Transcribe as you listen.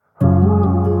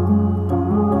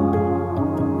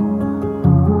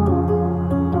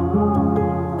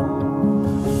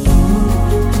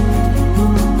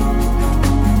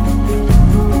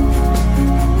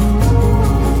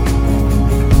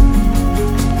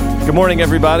Good morning,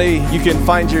 everybody. You can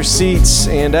find your seats,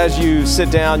 and as you sit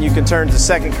down, you can turn to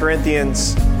 2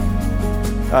 Corinthians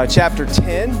chapter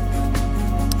 10.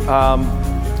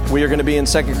 We are going to be in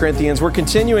 2 Corinthians. We're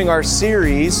continuing our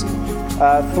series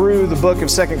through the book of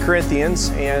 2 Corinthians,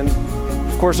 and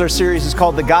of course, our series is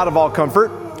called The God of All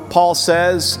Comfort. Paul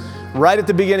says, right at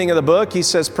the beginning of the book, he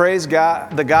says, "Praise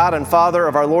God, the God and Father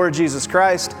of our Lord Jesus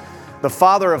Christ, the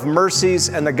Father of mercies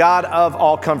and the God of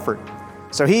all comfort."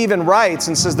 So he even writes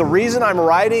and says, the reason I'm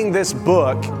writing this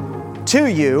book to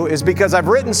you is because I've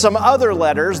written some other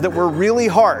letters that were really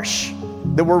harsh,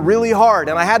 that were really hard,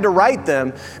 and I had to write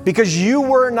them because you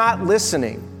were not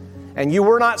listening, and you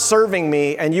were not serving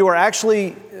me, and you were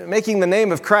actually making the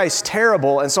name of Christ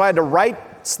terrible, and so I had to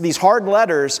write these hard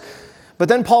letters. But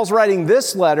then Paul's writing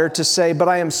this letter to say, but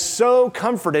I am so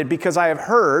comforted because I have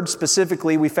heard,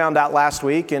 specifically we found out last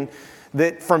week, and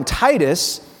that from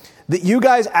Titus, that you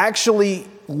guys actually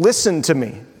listened to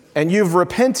me, and you've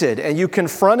repented, and you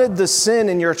confronted the sin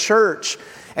in your church,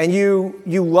 and you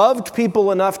loved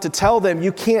people enough to tell them,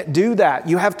 you can't do that,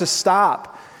 you have to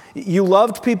stop. You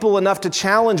loved people enough to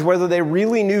challenge whether they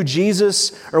really knew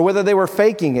Jesus or whether they were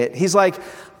faking it. He's like,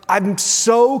 I'm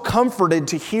so comforted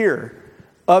to hear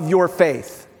of your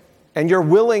faith and your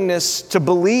willingness to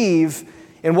believe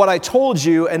in what I told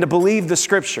you and to believe the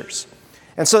scriptures.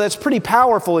 And so that's pretty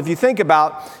powerful if you think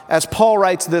about as Paul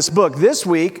writes this book. This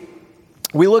week,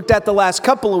 we looked at the last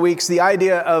couple of weeks the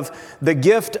idea of the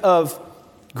gift of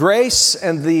grace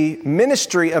and the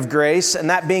ministry of grace, and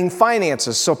that being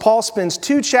finances. So Paul spends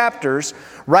 2 chapters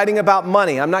writing about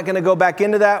money. I'm not going to go back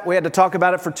into that. We had to talk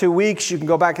about it for 2 weeks. You can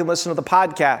go back and listen to the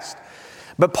podcast.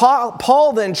 But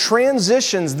Paul then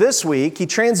transitions this week. He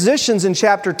transitions in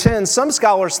chapter 10. Some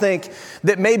scholars think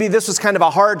that maybe this was kind of a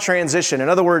hard transition. In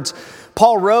other words,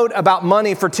 Paul wrote about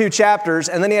money for 2 chapters,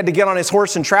 and then he had to get on his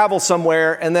horse and travel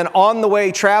somewhere. And then on the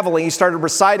way traveling, he started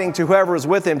reciting to whoever was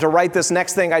with him to write this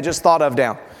next thing I just thought of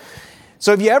down.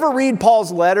 So if you ever read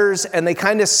Paul's letters and they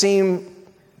kind of seem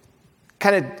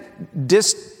kind of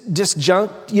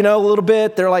disjunct, a little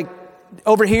bit, they're like,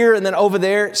 over here and then over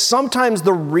there. Sometimes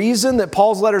the reason that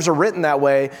Paul's letters are written that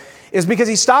way is because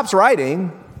he stops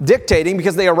writing, dictating,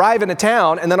 because they arrive in a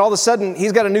town, and then all of a sudden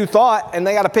he's got a new thought and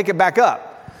they got to pick it back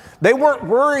up. They weren't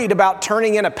worried about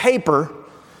turning in a paper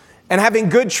and having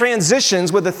good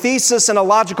transitions with a thesis and a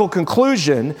logical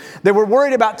conclusion. They were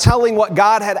worried about telling what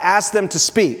God had asked them to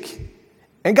speak.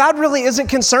 And God really isn't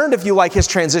concerned if you like his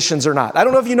transitions or not. I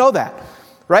don't know if you know that,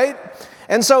 right?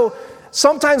 And so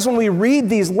sometimes when we read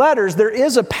these letters, there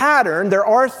is a pattern. There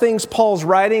are things Paul's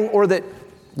writing or that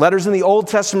letters in the Old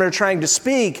Testament are trying to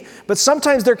speak, but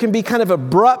sometimes there can be kind of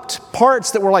abrupt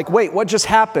parts that we're like, wait, what just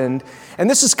happened? And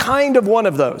this is kind of one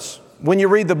of those when you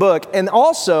read the book. And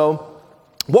also,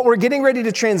 what we're getting ready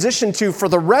to transition to for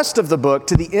the rest of the book,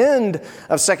 to the end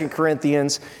of 2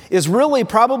 Corinthians, is really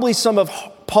probably some of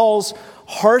Paul's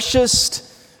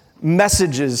harshest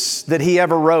messages that he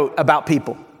ever wrote about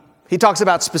people. He talks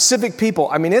about specific people.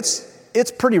 I mean,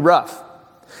 it's pretty rough.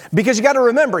 Because you got to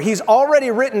remember, he's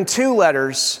already written 2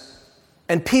 letters,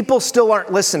 and people still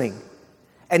aren't listening.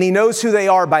 And he knows who they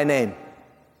are by name.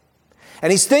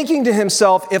 And he's thinking to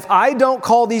himself, if I don't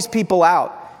call these people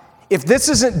out, if this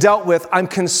isn't dealt with, I'm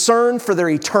concerned for their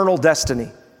eternal destiny.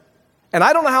 And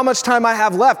I don't know how much time I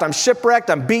have left. I'm shipwrecked,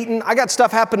 I'm beaten, I got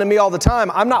stuff happen to me all the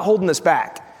time. I'm not holding this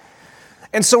back.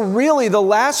 And so really, the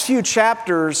last few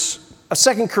chapters of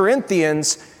 2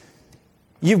 Corinthians,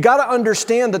 you've got to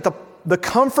understand that the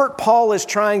comfort Paul is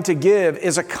trying to give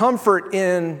is a comfort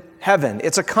in heaven.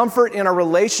 It's a comfort in a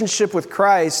relationship with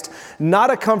Christ, not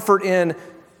a comfort in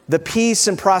the peace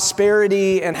and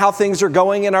prosperity and how things are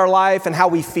going in our life and how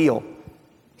we feel.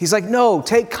 He's like, no,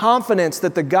 take confidence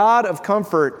that the God of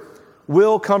comfort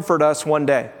will comfort us one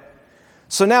day.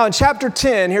 So now in chapter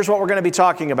 10, here's what we're going to be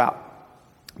talking about.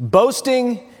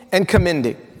 Boasting and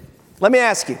commending. Let me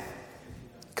ask you,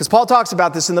 because Paul talks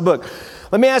about this in the book.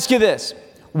 Let me ask you this.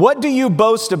 What do you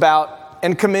boast about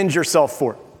and commend yourself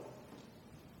for?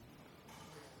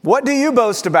 What do you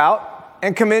boast about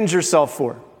and commend yourself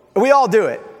for? We all do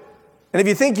it. And if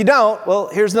you think you don't, well,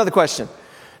 here's another question.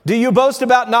 Do you boast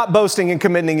about not boasting and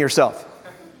commending yourself?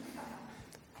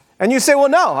 And you say, well,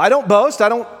 no, I don't boast.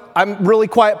 I'm a really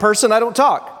quiet person. I don't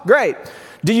talk. Great.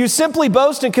 Do you simply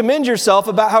boast and commend yourself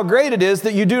about how great it is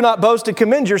that you do not boast and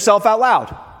commend yourself out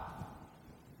loud?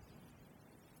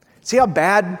 See how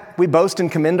bad we boast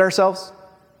and commend ourselves?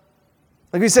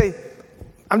 Like we say,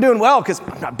 I'm doing well because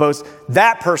I'm not boasting.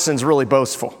 That person's really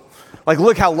boastful. Like,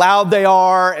 look how loud they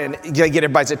are and they get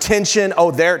everybody's attention.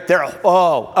 Oh,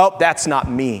 that's not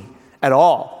me at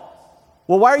all.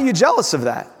 Well, why are you jealous of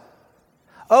that?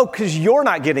 Oh, because you're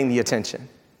not getting the attention.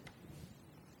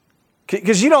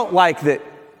 Because you don't like that.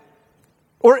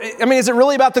 Or, I mean, is it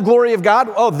really about the glory of God?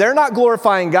 Oh, they're not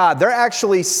glorifying God. They're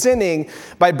actually sinning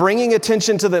by bringing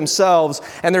attention to themselves,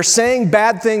 and they're saying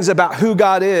bad things about who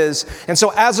God is. And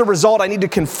so as a result, I need to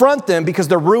confront them because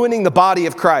they're ruining the body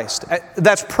of Christ.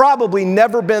 That's probably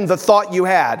never been the thought you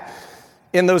had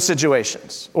in those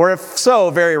situations. Or if so,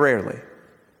 very rarely.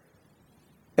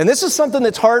 And this is something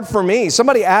that's hard for me.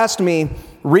 Somebody asked me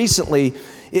recently,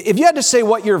 if you had to say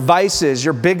what your vice is,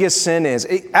 your biggest sin is,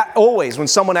 always when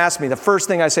someone asks me, the first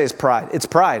thing I say is pride. It's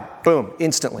pride. Boom,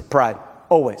 instantly, pride.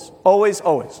 Always, always,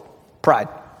 always, pride.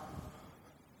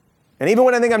 And even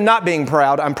when I think I'm not being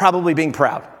proud, I'm probably being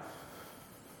proud.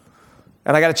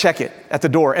 And I got to check it at the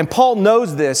door. And Paul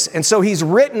knows this, and so he's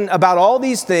written about all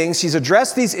these things. He's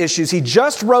addressed these issues. He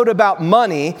just wrote about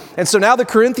money, and so now the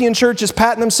Corinthian church is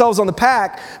patting themselves on the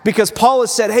back because Paul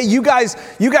has said, hey, you guys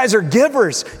are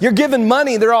givers. You're giving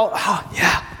money. They're all, oh,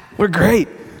 yeah, we're great.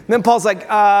 And then Paul's like,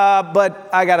 but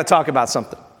I got to talk about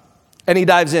something. And he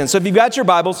dives in. So if you've got your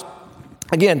Bibles,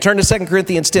 again, turn to 2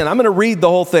 Corinthians 10. I'm going to read the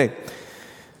whole thing,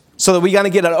 so that we got to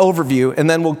get an overview, and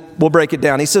then we'll break it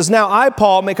down. He says, now I,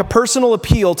 Paul, make a personal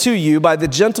appeal to you by the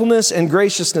gentleness and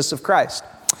graciousness of Christ.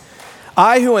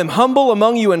 I, who am humble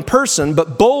among you in person,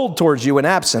 but bold towards you when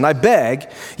absent, I beg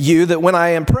you that when I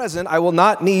am present, I will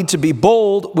not need to be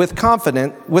bold with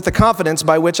the confidence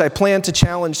by which I plan to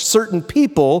challenge certain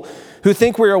people who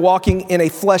think we are walking in a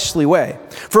fleshly way.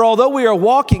 For although we are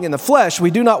walking in the flesh,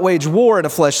 we do not wage war in a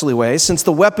fleshly way, since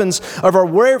the weapons of our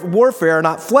warfare are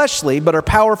not fleshly, but are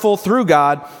powerful through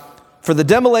God for the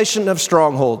demolition of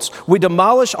strongholds. We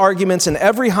demolish arguments and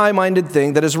every high-minded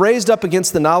thing that is raised up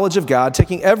against the knowledge of God,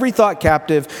 taking every thought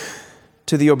captive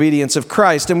to the obedience of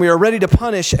Christ. And we are ready to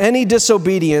punish any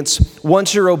disobedience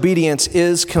once your obedience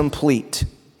is complete,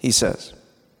 he says.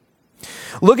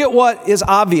 Look at what is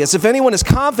obvious. If anyone is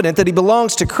confident that he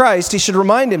belongs to Christ, he should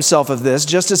remind himself of this,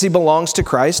 just as he belongs to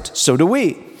Christ, so do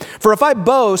we. For if I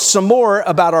boast some more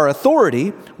about our authority,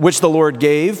 which the Lord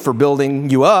gave for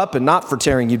building you up and not for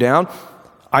tearing you down,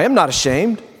 I am not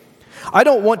ashamed. I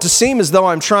don't want to seem as though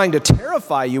I'm trying to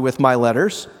terrify you with my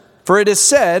letters, for it is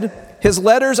said, his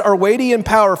letters are weighty and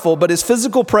powerful, but his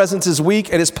physical presence is weak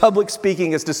and his public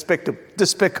speaking is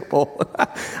despicable.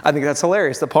 I think that's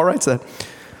hilarious that Paul writes that.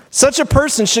 Such a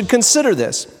person should consider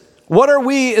this. What are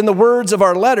we in the words of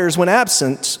our letters when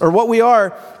absent, or what we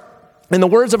are in the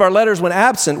words of our letters when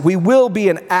absent, we will be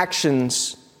in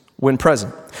actions when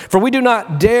present. For we do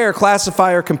not dare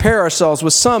classify or compare ourselves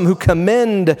with some who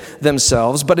commend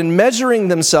themselves, but in measuring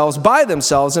themselves by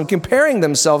themselves and comparing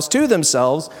themselves to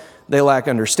themselves, they lack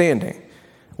understanding.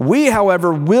 We,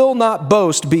 however, will not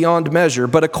boast beyond measure,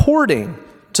 but according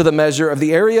to the measure of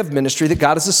the area of ministry that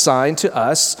God has assigned to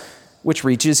us, which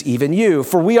reaches even you.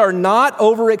 For we are not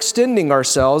overextending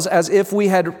ourselves as if we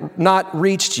had not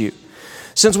reached you.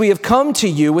 Since we have come to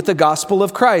you with the gospel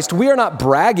of Christ, we are not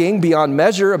bragging beyond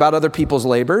measure about other people's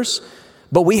labors,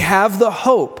 but we have the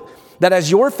hope that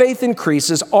as your faith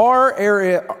increases, our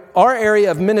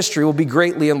area of ministry will be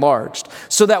greatly enlarged,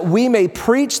 so that we may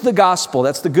preach the gospel,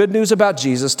 that's the good news about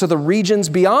Jesus, to the regions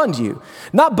beyond you,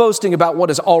 not boasting about what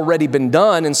has already been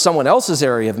done in someone else's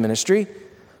area of ministry.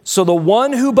 So the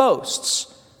one who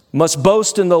boasts must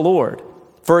boast in the Lord,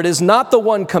 for it is not the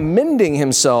one commending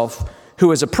himself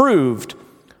who is approved,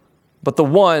 but the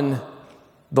one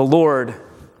the Lord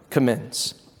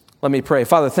commends. Let me pray.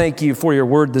 Father, thank you for your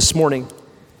word this morning.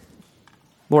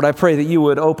 Lord, I pray that you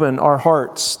would open our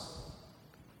hearts.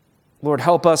 Lord,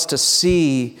 help us to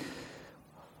see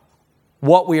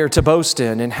what we are to boast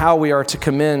in and how we are to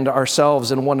commend ourselves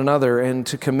and one another and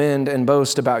to commend and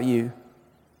boast about you.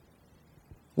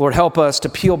 Lord, help us to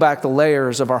peel back the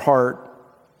layers of our heart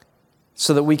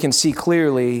so that we can see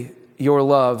clearly your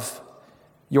love,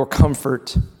 your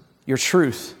comfort, your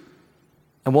truth,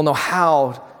 and we'll know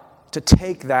how to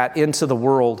take that into the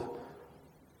world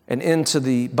and into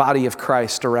the body of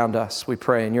Christ around us. We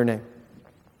pray in your name.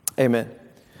 Amen.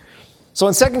 So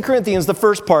in 2 Corinthians, the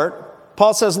first part,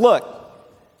 Paul says, look,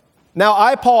 now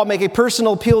I, Paul, make a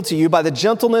personal appeal to you by the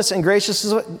gentleness and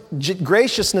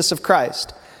graciousness of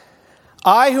Christ.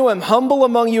 I, who am humble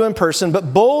among you in person,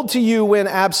 but bold to you when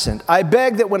absent, I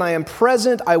beg that when I am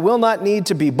present, I will not need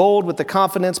to be bold with the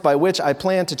confidence by which I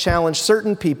plan to challenge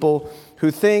certain people who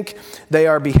think they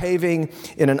are behaving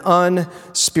in an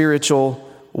unspiritual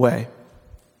way.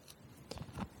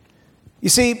 You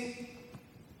see,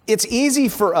 it's easy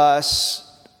for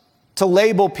us to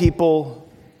label people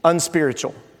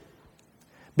unspiritual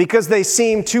because they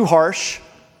seem too harsh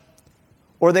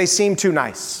or they seem too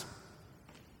nice.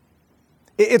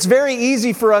 It's very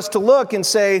easy for us to look and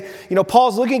say,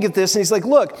 Paul's looking at this and he's like,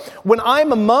 look, when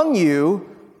I'm among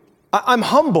you, I'm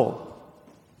humble.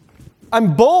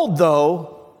 I'm bold,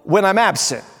 though, when I'm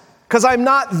absent. Because I'm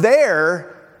not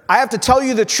there, I have to tell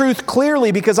you the truth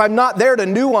clearly because I'm not there to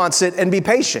nuance it and be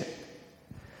patient.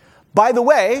 By the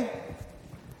way,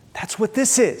 that's what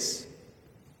this is.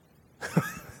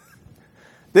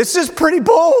 This is pretty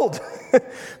bold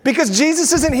because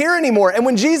Jesus isn't here anymore. And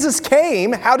when Jesus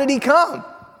came, how did he come?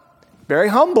 Very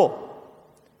humble,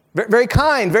 very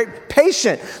kind, very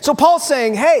patient. So Paul's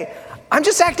saying, hey, I'm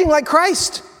just acting like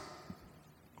Christ,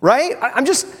 right?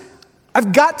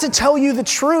 I've got to tell you the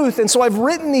truth. And so I've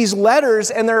written these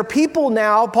letters, and there are people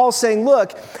now, Paul's saying,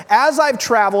 look, as I've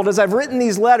traveled, as I've written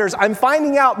these letters, I'm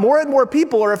finding out more and more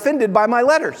people are offended by my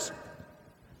letters.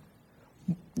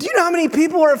 Do you know how many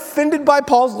people are offended by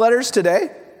Paul's letters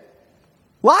today?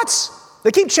 Lots.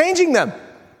 They keep changing them.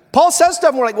 Paul says stuff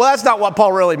and we're like, well, that's not what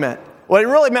Paul really meant. What he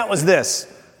really meant was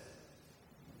this.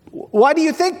 Why do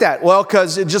you think that? Well,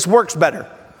 because it just works better.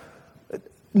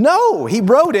 No, he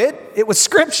wrote it. It was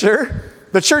Scripture.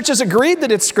 The church has agreed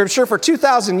that it's Scripture for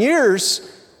 2,000 years.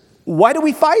 Why do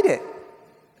we fight it?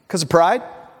 Because of pride?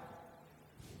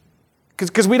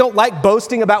 Because we don't like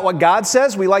boasting about what God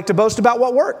says. We like to boast about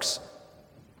what works.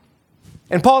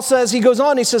 And Paul says, he goes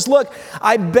on, he says, look,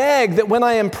 I beg that when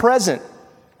I am present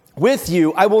with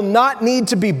you, I will not need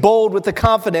to be bold with the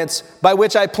confidence by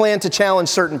which I plan to challenge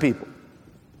certain people.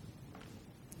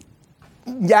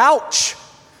 Ouch.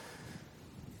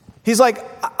 He's like,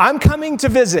 I'm coming to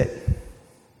visit.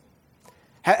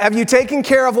 Have you taken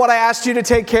care of what I asked you to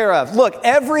take care of? Look,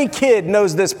 every kid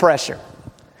knows this pressure.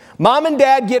 Mom and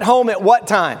dad get home at what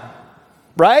time?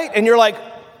 Right? And you're like,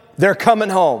 they're coming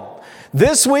home.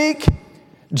 This week,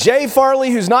 Jay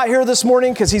Farley, who's not here this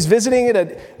morning because he's visiting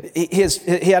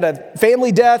he had a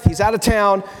family death. He's out of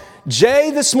town.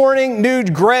 Jay this morning knew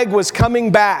Greg was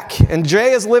coming back, and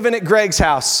Jay is living at Greg's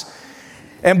house.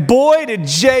 And boy, did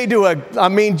Jay do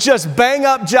just bang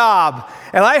up job.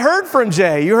 And I heard from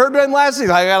Jay. You heard him last week.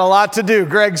 I got a lot to do.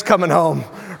 Greg's coming home,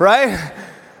 right?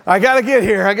 I got to get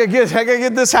here. I got to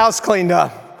get this house cleaned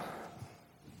up.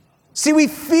 See, we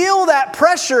feel that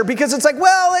pressure because it's like,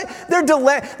 well, they're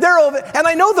delayed. They're over. And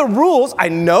I know the rules. I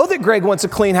know that Greg wants a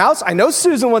clean house. I know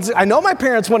Susan wants it. I know my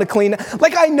parents want to clean.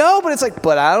 Like, I know, but it's like,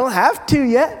 but I don't have to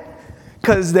yet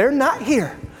because they're not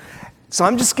here. So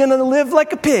I'm just going to live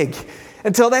like a pig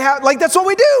until they have, like, that's what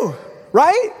we do,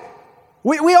 right?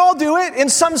 We all do it in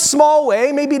some small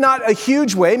way, maybe not a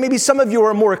huge way. Maybe some of you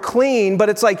are more clean, but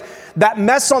it's like that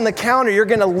mess on the counter you're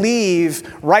going to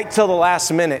leave right till the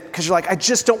last minute because you're like, I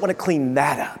just don't want to clean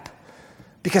that up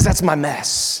because that's my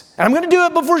mess. And I'm going to do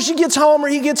it before she gets home or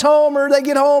he gets home or they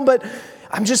get home, but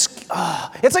I'm just,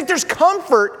 it's like there's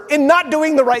comfort in not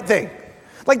doing the right thing.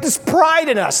 Like this pride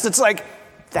in us that's like,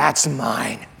 that's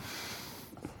mine.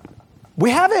 We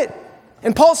have it.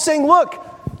 And Paul's saying, look,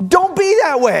 don't be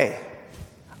that way.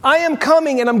 I am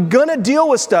coming and I'm going to deal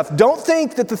with stuff. Don't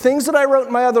think that the things that I wrote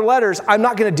in my other letters, I'm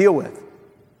not going to deal with.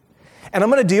 And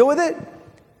I'm going to deal with it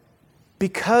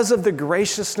because of the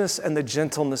graciousness and the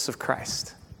gentleness of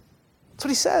Christ. That's what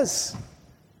he says.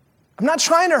 I'm not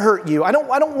trying to hurt you. I don't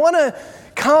want to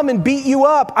come and beat you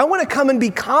up. I want to come and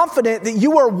be confident that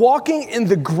you are walking in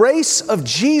the grace of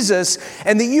Jesus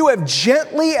and that you have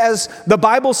gently, as the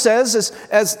Bible says,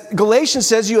 as Galatians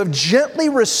says, you have gently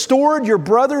restored your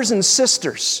brothers and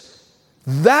sisters.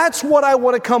 That's what I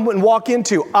want to come and walk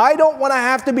into. I don't want to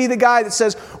have to be the guy that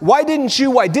says, why didn't you?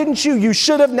 Why didn't you? You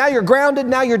should have. Now you're grounded.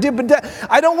 Now you're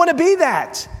I don't want to be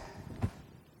that.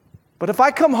 But if I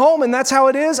come home and that's how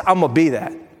it is, I'm going to be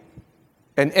that.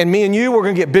 And me and you, we're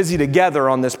going to get busy together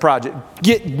on this project.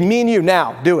 Me and you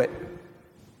now, do it.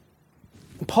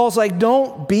 And Paul's like,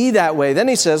 don't be that way. Then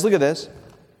he says, look at this,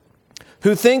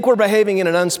 who think we're behaving in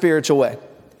an unspiritual way.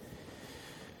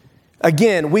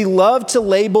 Again, we love to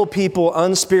label people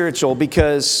unspiritual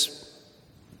because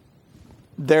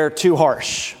they're too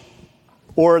harsh,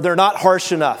 or they're not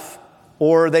harsh enough,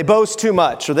 or they boast too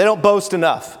much, or they don't boast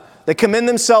enough. They commend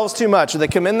themselves too much, or they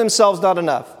commend themselves not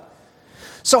enough.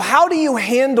 So how do you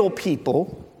handle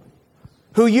people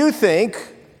who you think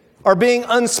are being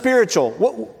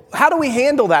unspiritual? How do we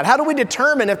handle that? How do we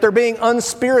determine if they're being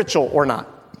unspiritual or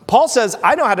not? Paul says,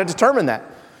 I know how to determine that.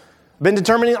 Been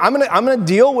determining, I'm going to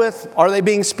deal with, are they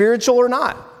being spiritual or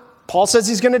not? Paul says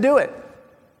he's going to do it.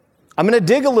 I'm going to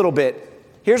dig a little bit.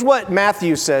 Here's what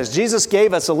Matthew says. Jesus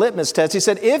gave us a litmus test. He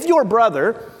said, if your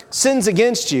brother sins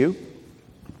against you,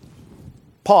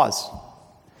 pause.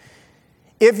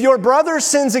 If your brother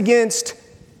sins against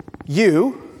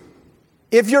you,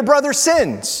 if your brother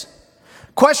sins,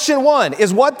 question one,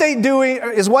 is what they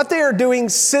are doing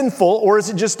sinful or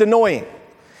is it just annoying?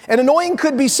 And annoying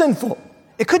could be sinful.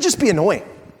 It could just be annoying. It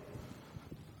could just be annoying.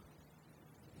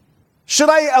 Should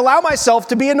I allow myself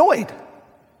to be annoyed?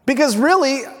 Because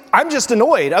really, I'm just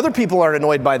annoyed. Other people aren't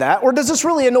annoyed by that. Or does this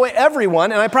really annoy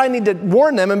everyone? And I probably need to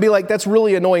warn them and be like, that's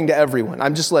really annoying to everyone.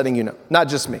 I'm just letting you know, not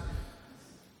just me.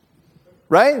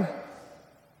 Right?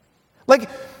 Like,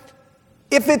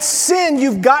 if it's sin,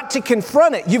 you've got to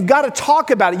confront it. You've got to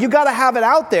talk about it. You've got to have it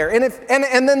out there.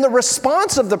 And then the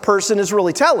response of the person is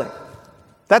really telling.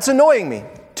 That's annoying me.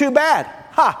 Too bad.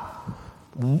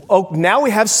 Oh, now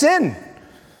we have sin.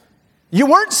 You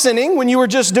weren't sinning when you were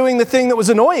just doing the thing that was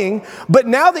annoying, but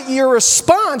now that your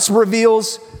response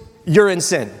reveals you're in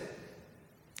sin.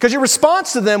 Because your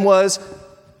response to them was,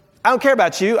 I don't care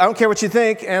about you, I don't care what you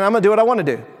think, and I'm going to do what I want to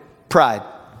do. Pride.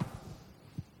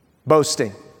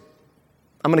 Boasting.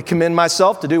 I'm going to commend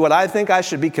myself to do what I think I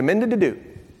should be commended to do.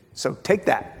 So take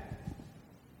that.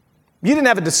 You didn't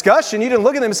have a discussion. You didn't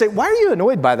look at them and say, why are you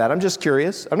annoyed by that? I'm just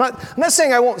curious. I'm not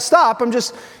saying I won't stop. Can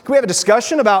we have a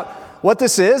discussion about what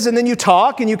this is? And then you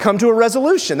talk and you come to a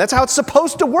resolution. That's how it's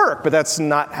supposed to work, but that's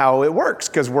not how it works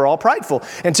because we're all prideful.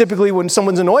 And typically when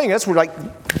someone's annoying us,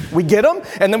 we get them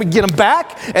and then we get them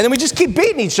back and then we just keep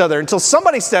beating each other until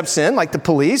somebody steps in, like the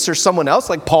police or someone else,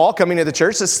 like Paul coming to the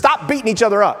church, says, stop beating each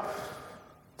other up.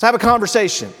 Let's have a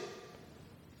conversation.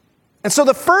 And so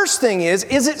the first thing is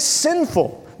it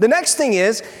sinful? The next thing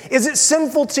is it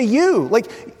sinful to you? Like,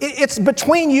 it's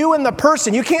between you and the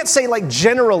person. You can't say, like,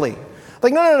 generally.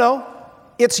 Like, no.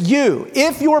 It's you.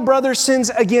 If your brother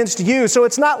sins against you. So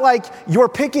it's not like you're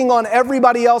picking on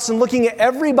everybody else and looking at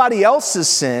everybody else's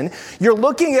sin. You're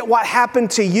looking at what happened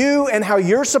to you and how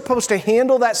you're supposed to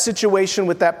handle that situation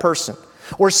with that person.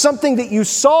 Or something that you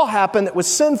saw happen that was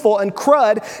sinful and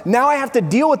crud. Now I have to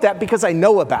deal with that because I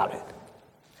know about it.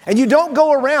 And you don't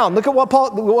go around. Look at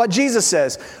what Jesus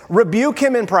says. Rebuke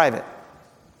him in private.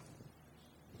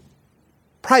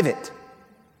 Private.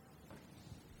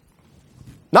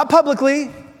 Not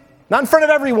publicly, not in front of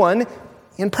everyone,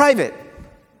 in private.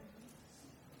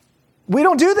 We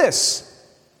don't do this.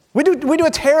 We do a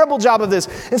terrible job of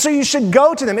this. And so you should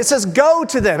go to them. It says go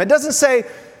to them. It doesn't say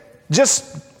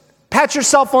just pat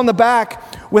yourself on the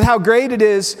back with how great it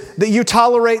is that you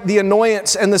tolerate the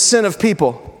annoyance and the sin of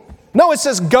people. No, it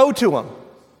says go to them.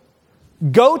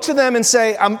 Go to them and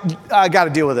say, I got to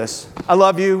deal with this. I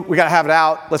love you. We got to have it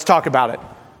out. Let's talk about it.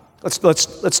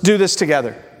 Let's do this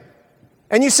together.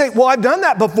 And you say, well, I've done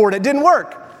that before and it didn't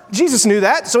work. Jesus knew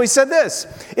that, so he said this.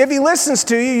 If he listens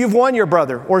to you, you've won your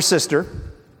brother or sister.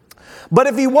 But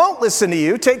if he won't listen to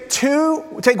you,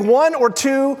 take one or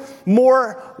two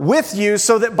more with you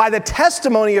so that by the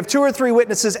testimony of 2 or 3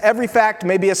 witnesses, every fact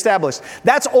may be established.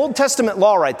 That's Old Testament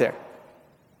law right there.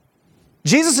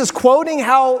 Jesus is quoting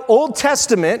how Old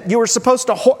Testament, you were supposed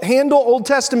to handle Old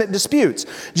Testament disputes.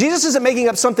 Jesus isn't making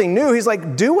up something new. He's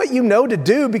like, do what you know to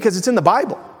do because it's in the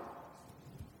Bible.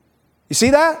 You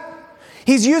see that?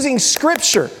 He's using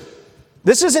Scripture.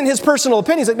 This isn't his personal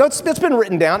opinion. He's like, no, it's been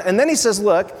written down. And then he says,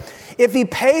 look, if he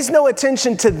pays no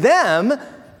attention to them,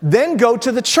 then go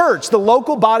to the church, the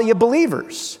local body of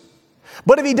believers.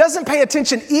 But if he doesn't pay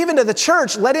attention even to the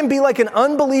church, let him be like an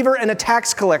unbeliever and a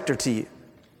tax collector to you.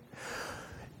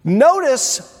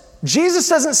 Notice, Jesus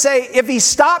doesn't say if he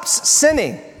stops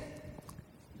sinning.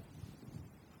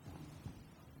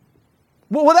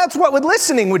 Well, that's what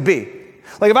listening would be.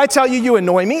 Like if I tell you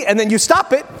annoy me and then you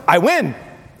stop it, I win.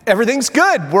 Everything's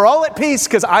good. We're all at peace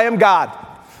because I am God.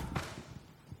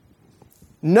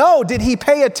 No, did he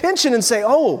pay attention and say,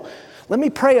 oh, let me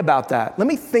pray about that. Let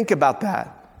me think about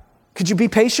that. Could you be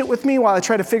patient with me while I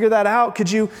try to figure that out?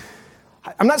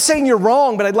 I'm not saying you're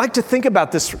wrong, but I'd like to think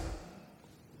about this.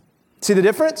 See the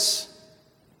difference?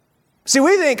 See,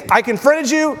 we think, I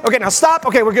confronted you. Okay, now stop.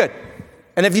 Okay, we're good.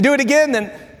 And if you do it again,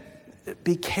 then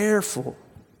be careful.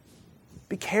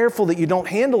 Be careful that you don't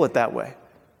handle it that way.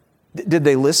 Did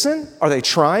they listen? Are they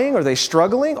trying? Are they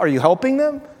struggling? Are you helping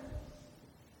them?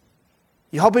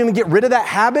 You helping them get rid of that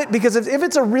habit? Because if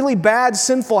it's a really bad,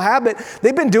 sinful habit,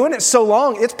 they've been doing it so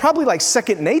long, it's probably like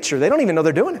second nature. They don't even know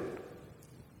they're doing it.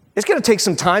 It's going to take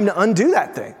some time to undo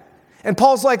that thing. And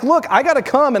Paul's like, look, I got to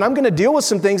come and I'm going to deal with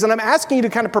some things and I'm asking you to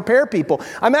kind of prepare people.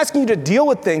 I'm asking you to deal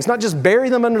with things, not just bury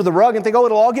them under the rug and think, oh,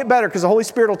 it'll all get better because the Holy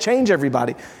Spirit will change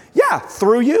everybody. Yeah,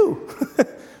 through you,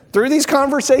 through these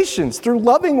conversations, through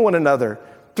loving one another,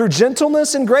 through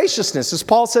gentleness and graciousness, as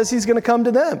Paul says he's going to come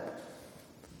to them.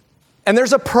 And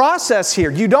there's a process here.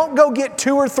 You don't go get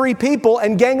 2 or 3 people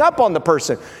and gang up on the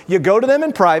person. You go to them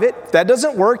in private. If that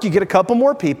doesn't work, you get a couple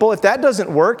more people. If that doesn't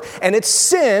work, and it's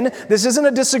sin, this isn't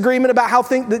a disagreement about how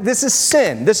this is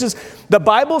sin. The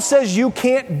Bible says you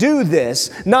can't do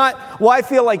this, not, well, I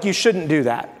feel like you shouldn't do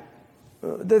that.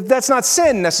 That's not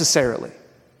sin necessarily.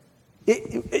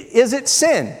 Is it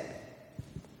sin?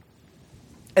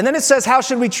 And then it says, how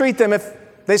should we treat them if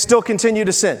they still continue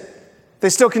to sin? They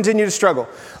still continue to struggle.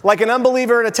 Like an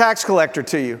unbeliever and a tax collector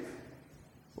to you.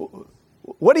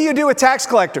 What do you do with tax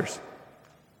collectors?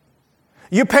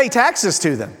 You pay taxes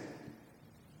to them.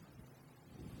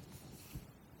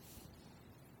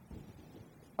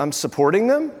 I'm supporting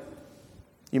them?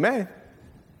 You may.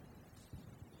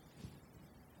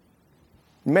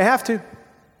 You may have to.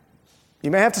 You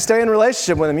may have to stay in a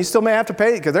relationship with them. You still may have to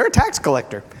pay because they're a tax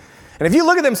collector. And if you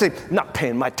look at them and say, I'm not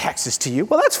paying my taxes to you,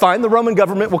 well, that's fine. The Roman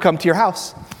government will come to your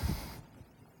house.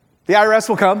 The IRS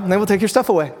will come and they will take your stuff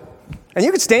away. And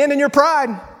you can stand in your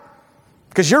pride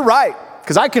because you're right.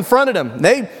 Because I confronted them.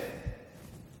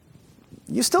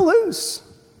 You still lose.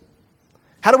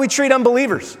 How do we treat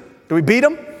unbelievers? Do we beat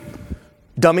them?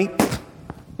 Dummy.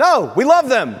 No, we love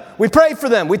them. We pray for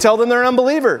them. We tell them they're an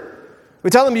unbeliever. We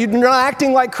tell them you're not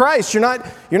acting like Christ. You're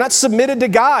not submitted to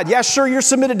God. Yeah, sure, you're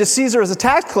submitted to Caesar as a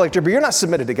tax collector, but you're not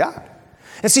submitted to God.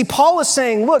 And see, Paul is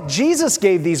saying, look, Jesus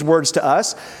gave these words to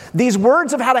us. These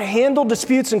words of how to handle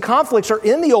disputes and conflicts are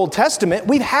in the Old Testament.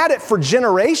 We've had it for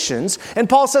generations. And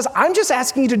Paul says, I'm just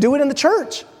asking you to do it in the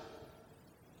church.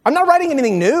 I'm not writing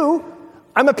anything new.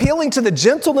 I'm appealing to the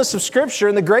gentleness of Scripture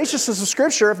and the graciousness of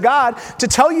Scripture of God to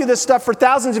tell you this stuff for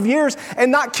thousands of years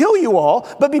and not kill you all,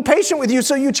 but be patient with you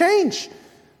so you change.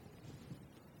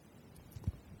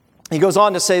 He goes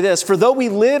on to say this, for though we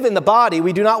live in the body,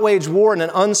 we do not wage war in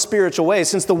an unspiritual way,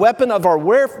 since the weapon of our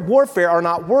warfare are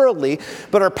not worldly,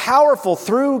 but are powerful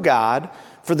through God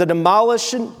for the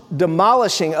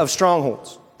demolishing of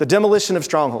strongholds, the demolition of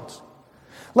strongholds.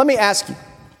 Let me ask you,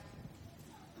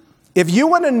 if you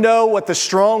want to know what the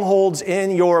strongholds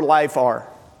in your life are,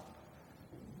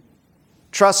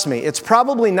 trust me, it's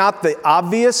probably not the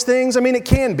obvious things. I mean, it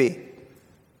can be.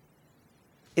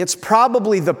 It's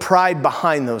probably the pride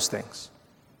behind those things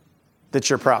that's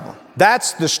your problem.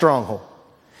 That's the stronghold.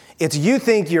 It's you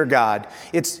think you're God.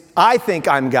 It's I think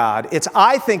I'm God. It's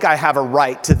I think I have a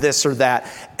right to this or that.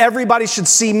 Everybody should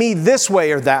see me this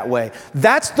way or that way.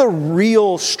 That's the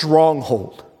real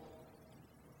stronghold.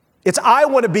 It's I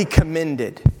want to be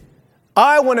commended.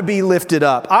 I want to be lifted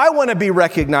up. I want to be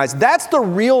recognized. That's the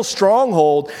real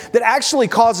stronghold that actually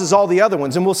causes all the other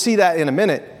ones. And we'll see that in a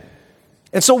minute.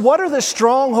 And so what are the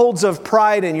strongholds of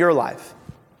pride in your life?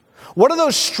 What are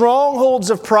those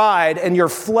strongholds of pride in your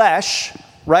flesh,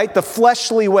 right? The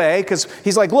fleshly way, because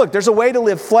he's like, look, there's a way to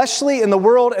live fleshly in the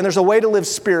world and there's a way to live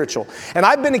spiritual. And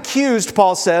I've been accused,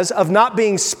 Paul says, of not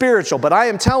being spiritual. But I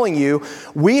am telling you,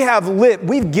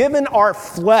 we've given our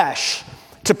flesh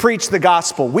to preach the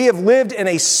gospel. We have lived in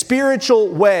a spiritual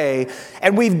way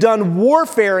and we've done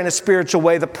warfare in a spiritual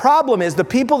way. The problem is the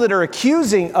people that are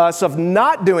accusing us of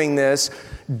not doing this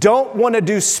don't want to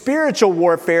do spiritual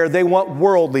warfare. They want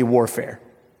worldly warfare.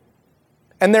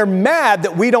 And they're mad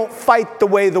that we don't fight the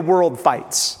way the world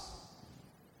fights.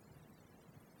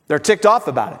 They're ticked off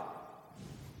about it.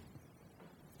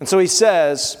 And so he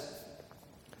says,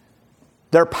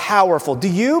 they're powerful. Do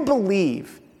you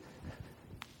believe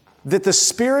that the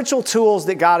spiritual tools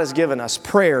that God has given us,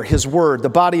 prayer, His Word, the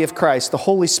body of Christ, the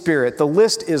Holy Spirit, the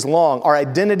list is long, our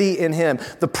identity in Him,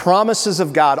 the promises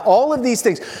of God, all of these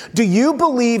things, do you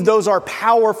believe those are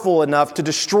powerful enough to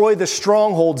destroy the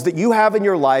strongholds that you have in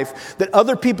your life, that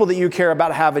other people that you care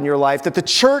about have in your life, that the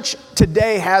church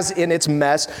today has in its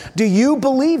mess? Do you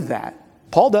believe that?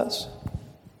 Paul does.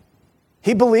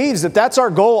 He believes that that's our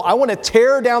goal. I want to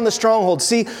tear down the strongholds.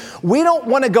 See, we don't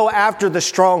want to go after the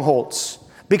strongholds,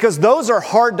 because those are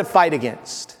hard to fight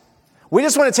against. We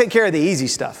just want to take care of the easy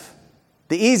stuff,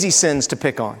 the easy sins to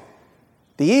pick on,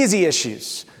 the easy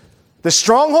issues. The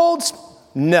strongholds?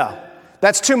 No,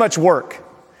 that's too much work.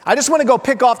 I just want to go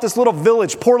pick off this little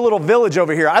village, poor little village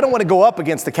over here. I don't want to go up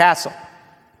against the castle.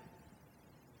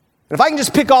 And if I can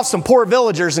just pick off some poor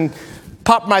villagers and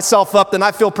pop myself up, then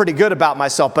I feel pretty good about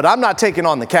myself, but I'm not taking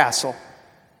on the castle.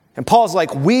 And Paul's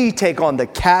like, we take on the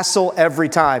castle every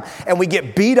time. And we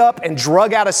get beat up and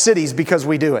drug out of cities because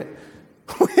we do it.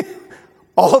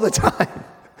 All the time.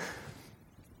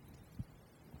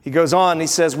 He goes on, and he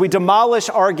says, we demolish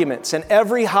arguments and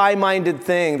every high-minded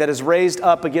thing that is raised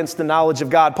up against the knowledge of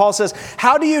God. Paul says,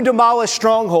 how do you demolish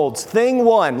strongholds? Thing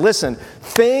one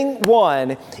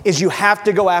is you have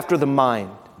to go after the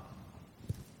mind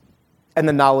and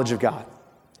the knowledge of God.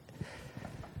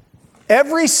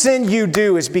 Every sin you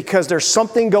do is because there's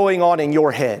something going on in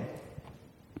your head.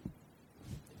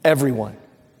 Everyone.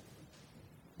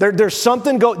 There's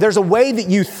a way that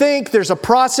you think, there's a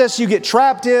process you get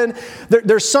trapped in,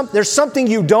 there's something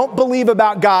you don't believe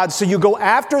about God, so you go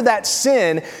after that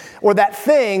sin or that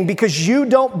thing because you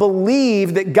don't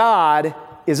believe that God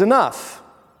is enough.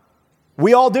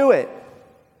 We all do it.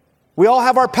 We all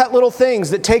have our pet little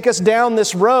things that take us down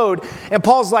this road. And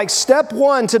Paul's like, step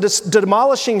one to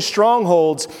demolishing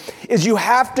strongholds is you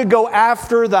have to go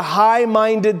after the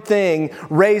high-minded thing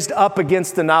raised up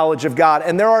against the knowledge of God.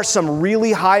 And there are some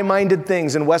really high-minded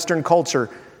things in Western culture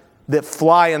that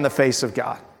fly in the face of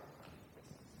God.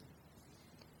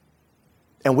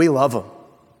 And we love them.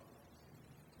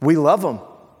 We love them.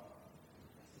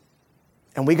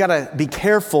 And we got to be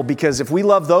careful, because if we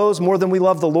love those more than we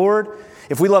love the Lord,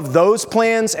 if we love those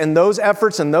plans and those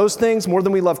efforts and those things more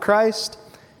than we love Christ,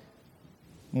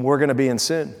 we're going to be in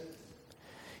sin.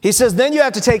 He says, then you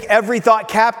have to take every thought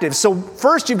captive. So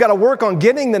first you've got to work on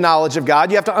getting the knowledge of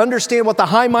God. You have to understand what the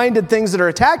high-minded things that are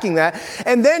attacking that.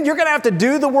 And then you're going to have to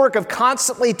do the work of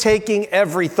constantly taking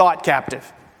every thought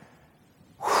captive.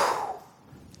 Whew.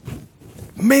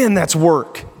 Man, that's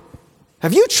work.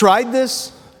 Have you tried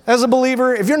this as a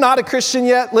believer? If you're not a Christian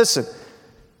yet, listen.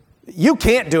 You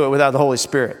can't do it without the Holy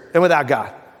Spirit and without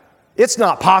God. It's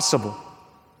not possible.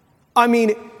 I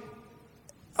mean,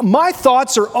 my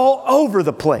thoughts are all over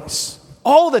the place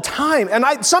all the time.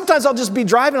 And sometimes I'll just be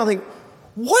driving and I'll think,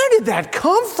 where did that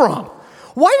come from?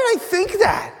 Why did I think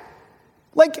that?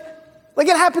 Like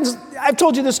it happens, I've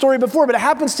told you this story before, but it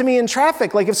happens to me in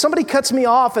traffic. Like if somebody cuts me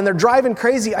off and they're driving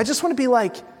crazy, I just want to be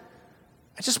like,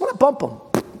 I just want to bump them.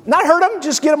 Not hurt them,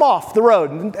 just get them off the road.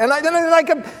 And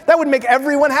that would make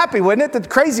everyone happy, wouldn't it? That the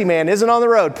crazy man isn't on the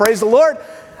road. Praise the Lord.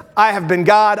 I have been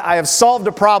God. I have solved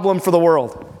a problem for the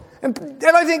world. And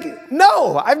I think,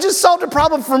 no, I've just solved a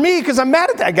problem for me because I'm mad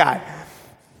at that guy.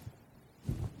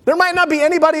 There might not be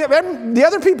anybody. The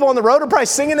other people on the road are probably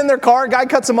singing in their car. A guy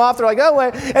cuts them off. They're like, oh,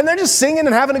 wait. And they're just singing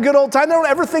and having a good old time. They don't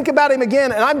ever think about him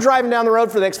again. And I'm driving down the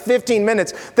road for the next 15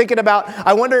 minutes thinking about,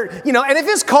 I wonder, and if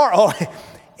his car,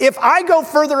 if I go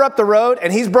further up the road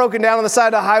and he's broken down on the side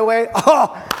of the highway,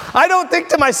 I don't think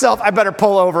to myself, I better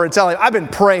pull over and tell him, I've been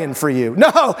praying for you.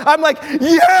 No, I'm like,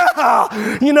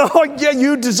 yeah,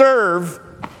 you deserve.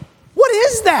 What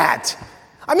is that?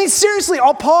 I mean, seriously,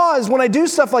 I'll pause when I do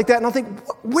stuff like that and I'll think,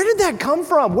 where did that come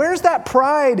from? Where's that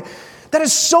pride? That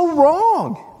is so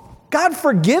wrong. God,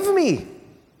 forgive me.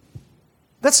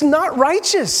 That's not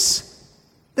righteous.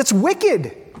 That's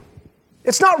wicked.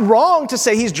 It's not wrong to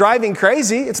say he's driving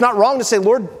crazy. It's not wrong to say,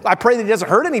 Lord, I pray that he doesn't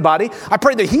hurt anybody. I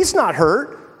pray that he's not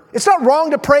hurt. It's not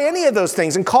wrong to pray any of those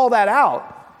things and call that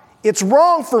out. It's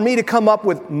wrong for me to come up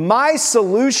with my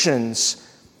solutions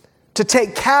to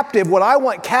take captive what I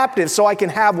want captive so I can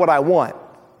have what I want.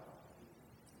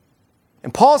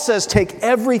 And Paul says, take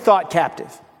every thought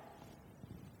captive.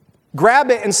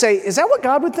 Grab it and say, is that what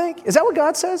God would think? Is that what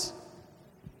God says?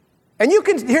 And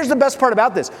here's the best part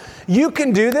about this. You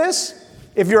can do this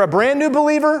if you're a brand new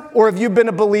believer or if you've been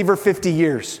a believer 50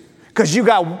 years, because you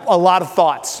got a lot of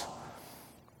thoughts.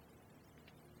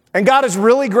 And God is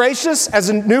really gracious as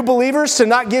a new believer to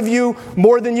not give you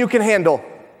more than you can handle.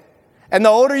 And the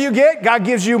older you get, God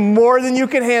gives you more than you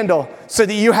can handle so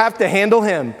that you have to handle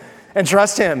him and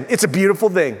trust him. It's a beautiful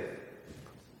thing.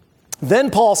 Then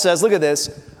Paul says, look at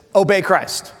this, obey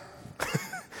Christ.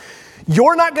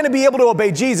 You're not going to be able to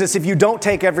obey Jesus if you don't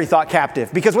take every thought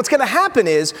captive. Because what's going to happen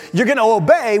is you're going to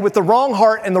obey with the wrong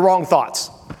heart and the wrong thoughts.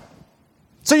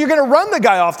 So you're going to run the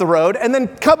guy off the road and then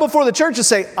come before the church and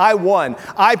say, I won.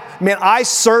 I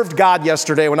served God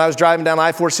yesterday when I was driving down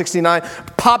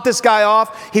I-469. Popped this guy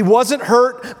off. He wasn't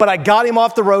hurt, but I got him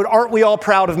off the road. Aren't we all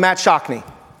proud of Matt Shockney?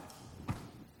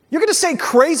 You're going to say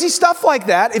crazy stuff like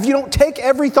that if you don't take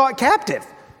every thought captive.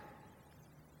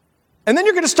 And then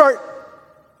you're going to start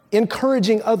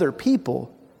encouraging other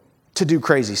people to do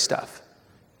crazy stuff.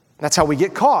 That's how we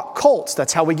get caught, cults.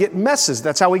 That's how we get messes.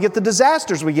 That's how we get the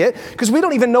disasters we get, because we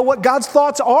don't even know what God's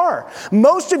thoughts are.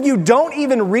 Most of you don't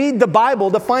even read the Bible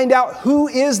to find out who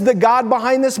is the God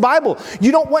behind this Bible.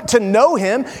 You don't want to know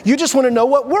him. You just want to know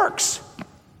what works.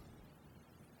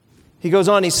 He goes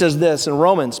on, he says this in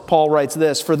Romans, Paul writes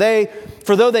this, For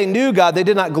though they knew God, they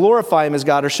did not glorify him as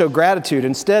God or show gratitude.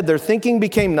 Instead, their thinking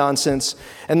became nonsense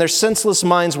and their senseless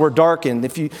minds were darkened.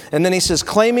 And then he says,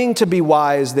 claiming to be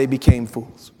wise, they became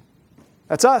fools.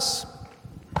 That's us.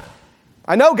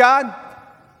 I know God.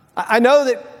 I know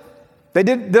that I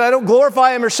don't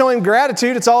glorify him or show him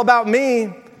gratitude. It's all about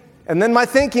me. And then my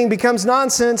thinking becomes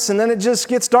nonsense and then it just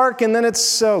gets dark and then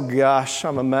it's, oh gosh,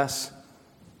 I'm a mess.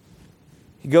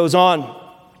 He goes on,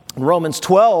 in Romans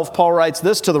 12, Paul writes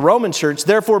this to the Roman church,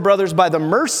 Therefore, brothers, by the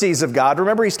mercies of God,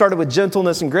 remember he started with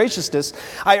gentleness and graciousness,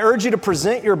 I urge you to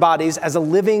present your bodies as a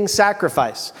living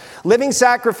sacrifice. Living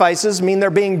sacrifices mean they're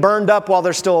being burned up while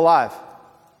they're still alive.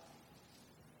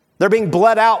 They're being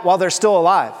bled out while they're still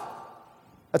alive.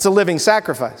 That's a living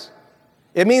sacrifice.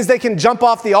 It means they can jump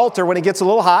off the altar when it gets a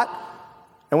little hot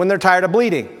and when they're tired of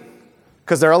bleeding.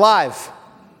 because they're alive.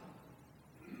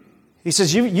 He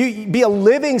says, you be a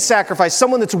living sacrifice,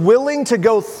 someone that's willing to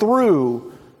go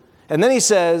through. And then he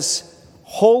says,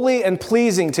 holy and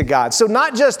pleasing to God. So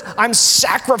not just I'm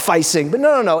sacrificing, but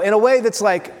no, in a way that's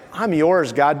like, I'm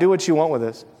yours, God. Do what you want with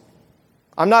this.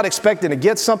 I'm not expecting to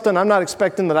get something. I'm not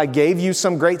expecting that I gave you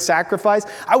some great sacrifice.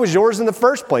 I was yours in the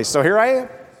first place, so here I am.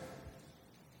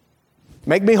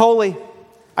 Make me holy.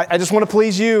 I just want to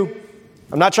please you.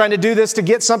 I'm not trying to do this to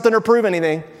get something or prove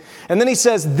anything. And then he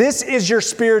says, this is your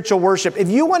spiritual worship. If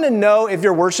you want to know if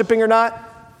you're worshiping or not,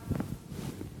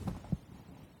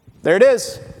 there it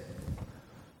is.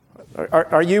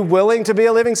 Are you willing to be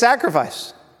a living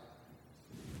sacrifice?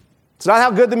 It's not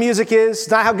how good the music is.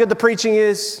 It's not how good the preaching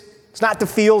is. It's not the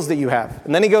feels that you have.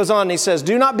 And then he goes on and he says,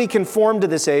 do not be conformed to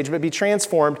this age, but be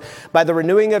transformed by the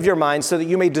renewing of your mind so that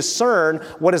you may discern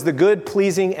what is the good,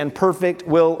 pleasing, and perfect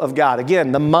will of God.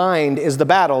 Again, the mind is the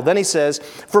battle. Then he says,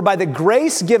 for by the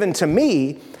grace given to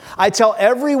me, I tell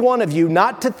every one of you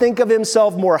not to think of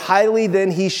himself more highly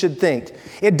than he should think.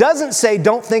 It doesn't say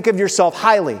don't think of yourself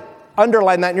highly.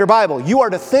 Underline that in your Bible. You are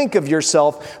to think of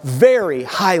yourself very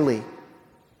highly.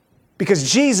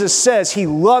 Because Jesus says he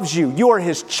loves you. You are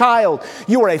his child.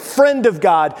 You are a friend of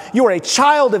God. You are a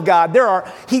child of God.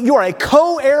 You are a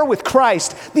co-heir with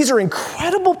Christ. These are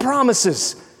incredible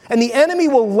promises. And the enemy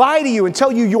will lie to you and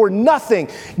tell you you're nothing.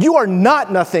 You are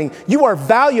not nothing. You are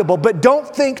valuable. But don't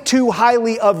think too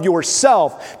highly of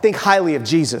yourself. Think highly of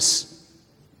Jesus.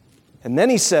 And then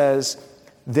he says,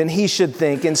 then he should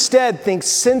think. Instead, think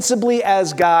sensibly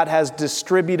as God has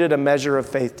distributed a measure of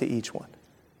faith to each one.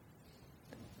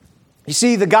 You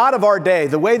see, the God of our day,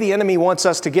 the way the enemy wants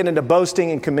us to get into boasting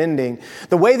and commending,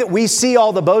 the way that we see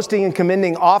all the boasting and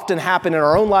commending often happen in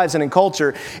our own lives and in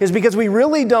culture is because we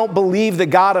really don't believe the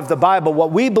God of the Bible.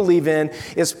 What we believe in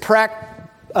is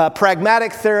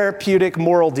pragmatic, therapeutic,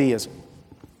 moral deism.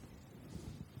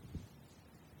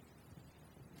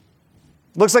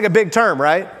 Looks like a big term,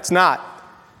 right? It's not.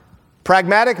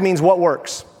 Pragmatic means what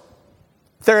works.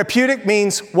 Therapeutic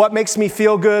means what makes me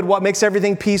feel good, what makes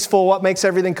everything peaceful, what makes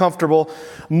everything comfortable.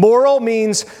 Moral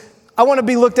means I want to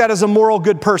be looked at as a moral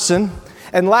good person.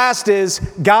 And last is,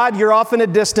 God, you're off in a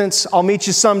distance. I'll meet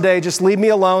you someday. Just leave me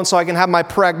alone so I can have my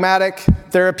pragmatic,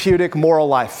 therapeutic, moral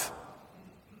life.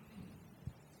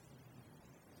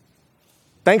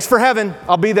 Thanks for heaven.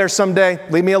 I'll be there someday.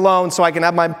 Leave me alone so I can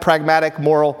have my pragmatic,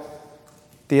 moral,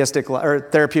 theistic,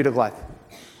 or therapeutic life.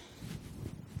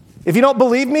 If you don't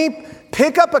believe me,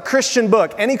 pick up a Christian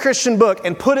book, any Christian book,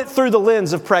 and put it through the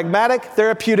lens of pragmatic,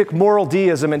 therapeutic, moral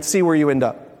deism and see where you end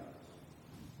up.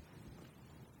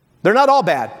 They're not all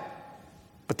bad,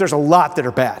 but there's a lot that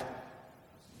are bad.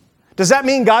 Does that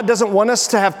mean God doesn't want us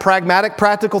to have pragmatic,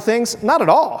 practical things? Not at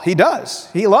all. He does.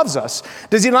 He loves us.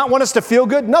 Does he not want us to feel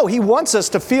good? No, he wants us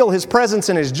to feel his presence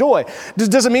and his joy.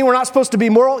 Does it mean we're not supposed to be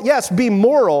moral? Yes, be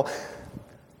moral.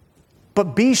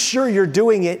 But be sure you're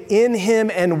doing it in him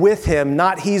and with him,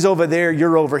 not he's over there,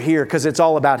 you're over here, because it's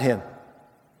all about him.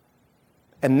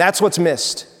 And that's what's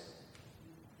missed.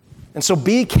 And so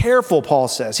be careful, Paul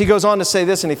says. He goes on to say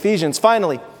this in Ephesians.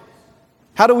 Finally,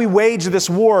 how do we wage this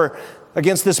war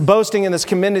against this boasting and this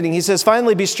commending? He says,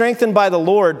 finally, be strengthened by the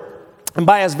Lord and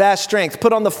by his vast strength.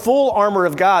 Put on the full armor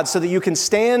of God so that you can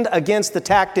stand against the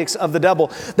tactics of the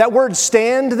devil. That word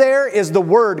stand there is the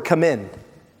word commend.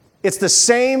 It's the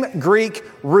same Greek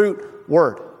root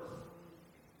word.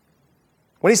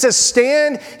 When he says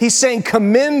stand, he's saying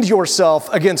commend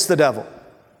yourself against the devil.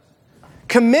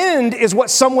 Commend is what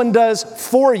someone does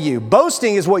for you.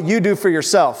 Boasting is what you do for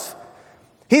yourself.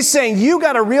 He's saying you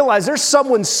got to realize there's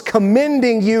someone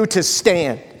commending you to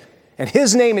stand. And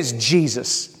his name is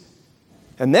Jesus.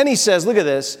 And then he says, look at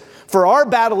this, for our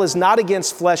battle is not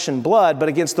against flesh and blood, but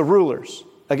against the rulers,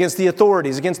 against the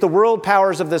authorities, against the world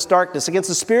powers of this darkness, against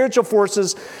the spiritual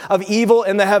forces of evil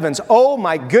in the heavens. Oh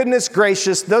my goodness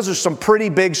gracious, those are some pretty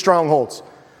big strongholds.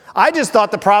 I just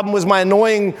thought the problem was my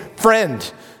annoying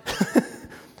friend.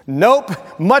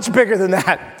 Nope, much bigger than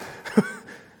that.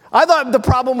 I thought the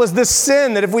problem was this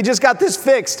sin, that if we just got this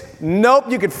fixed. Nope,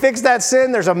 you could fix that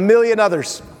sin, there's a million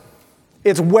others.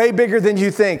 It's way bigger than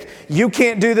you think. You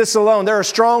can't do this alone. There are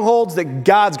strongholds that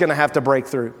God's going to have to break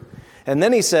through. And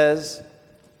then he says,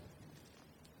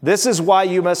 this is why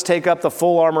you must take up the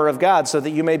full armor of God so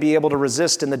that you may be able to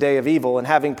resist in the day of evil, and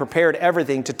having prepared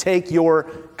everything to take your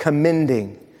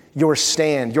commending, your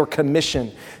stand, your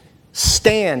commission.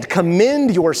 Stand,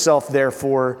 commend yourself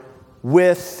therefore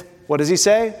with, what does he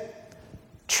say?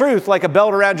 Truth like a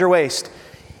belt around your waist.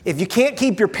 If you can't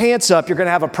keep your pants up, you're going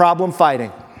to have a problem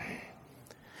fighting.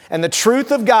 And the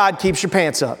truth of God keeps your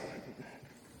pants up.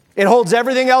 It holds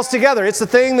everything else together. It's the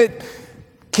thing that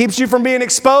Keeps you from being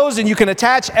exposed, and you can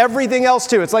attach everything else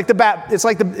to it. It's like the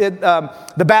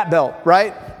bat belt,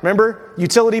 right? Remember?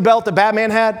 Utility belt that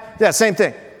Batman had? Yeah, same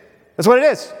thing. That's what it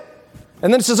is.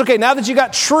 And then it says, okay, now that you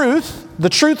got truth, the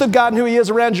truth of God and who he is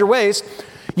around your waist,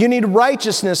 you need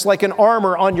righteousness like an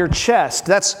armor on your chest.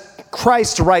 That's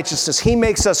Christ's righteousness. He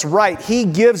makes us right. He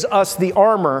gives us the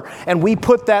armor, and we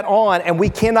put that on, and we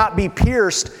cannot be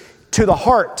pierced to the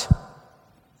heart.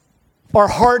 Our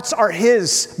hearts are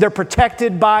his. They're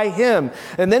protected by him.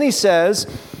 And then he says,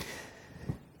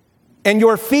 and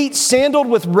your feet sandaled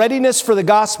with readiness for the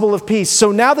gospel of peace.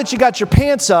 So now that you got your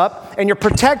pants up and you're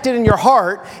protected in your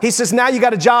heart, he says, now you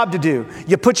got a job to do.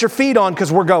 You put your feet on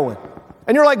because we're going.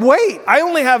 And you're like, wait, I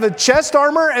only have a chest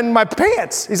armor and my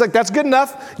pants. He's like, that's good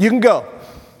enough. You can go.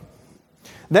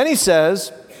 Then he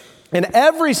says, in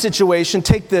every situation,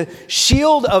 take the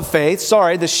shield of faith,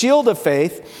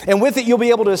 and with it you'll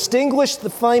be able to extinguish the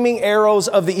flaming arrows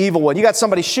of the evil one. You got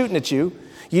somebody shooting at you.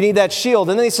 You need that shield.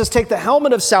 And then he says, take the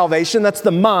helmet of salvation, that's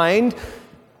the mind,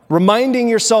 reminding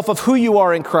yourself of who you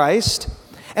are in Christ,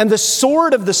 and the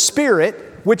sword of the Spirit,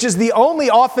 which is the only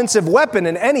offensive weapon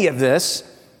in any of this,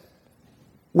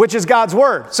 which is God's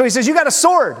word. So he says, you got a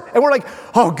sword. And we're like,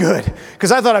 oh, good.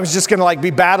 Because I thought I was just going to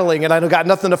be battling and I got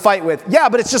nothing to fight with. Yeah,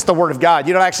 but it's just the word of God.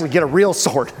 You don't actually get a real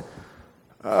sword.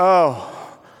 Oh.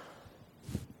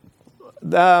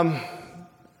 That's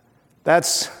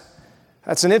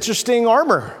an interesting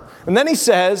armor. And then he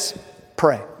says,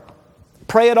 pray.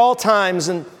 Pray at all times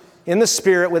and in the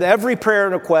Spirit with every prayer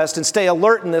and request, and stay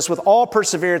alert in this with all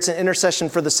perseverance and intercession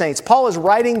for the saints. Paul is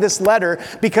writing this letter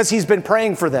because he's been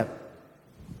praying for them.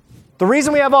 The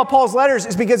reason we have all Paul's letters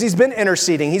is because he's been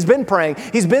interceding, he's been praying,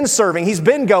 he's been serving, he's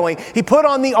been going. He put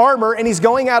on the armor and he's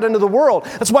going out into the world.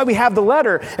 That's why we have the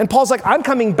letter. And Paul's like, I'm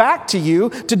coming back to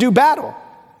you to do battle.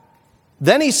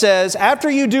 Then he says, after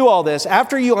you do all this,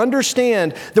 after you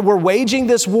understand that we're waging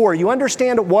this war, you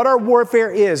understand what our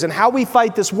warfare is and how we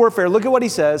fight this warfare, look at what he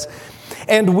says,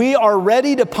 and we are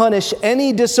ready to punish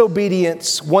any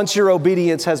disobedience once your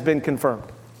obedience has been confirmed.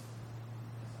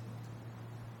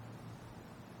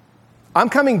 I'm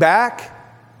coming back,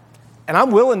 and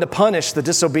I'm willing to punish the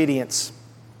disobedience.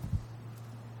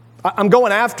 I'm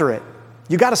going after it.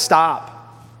 You got to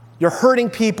stop. You're hurting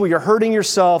people. You're hurting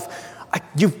yourself.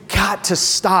 You've got to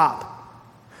stop.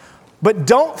 But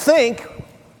don't think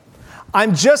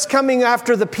I'm just coming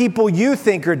after the people you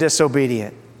think are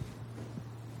disobedient.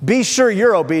 Be sure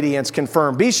your obedience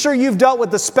confirmed. Be sure you've dealt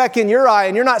with the speck in your eye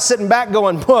and you're not sitting back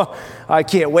going, I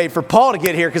can't wait for Paul to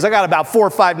get here because I got about 4 or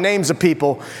 5 names of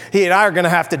people he and I are going to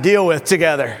have to deal with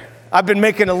together. I've been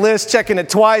making a list, checking it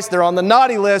twice. They're on the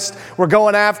naughty list. We're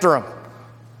going after them.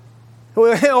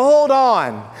 Hold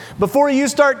on. Before you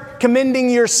start commending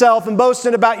yourself and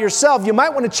boasting about yourself, you might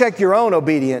want to check your own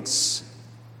obedience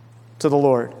to the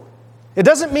Lord. It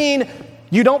doesn't mean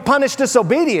you don't punish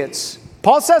disobedience.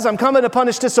 Paul says, I'm coming to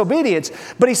punish disobedience.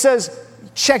 But he says,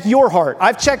 check your heart.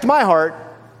 I've checked my heart.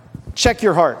 Check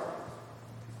your heart.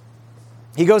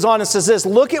 He goes on and says this,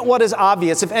 look at what is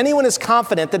obvious. If anyone is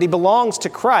confident that he belongs to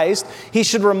Christ, he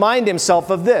should remind himself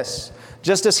of this.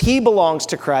 Just as he belongs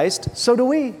to Christ, so do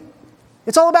we.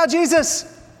 It's all about Jesus.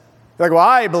 You're like, well,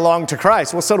 I belong to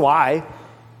Christ. Well, so do I.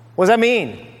 What does that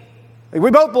mean? We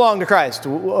both belong to Christ.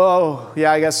 Oh,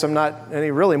 yeah, I guess I'm not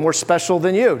any really more special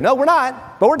than you. No, we're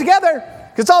not, but we're together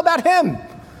because it's all about him.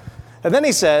 And then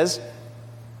he says,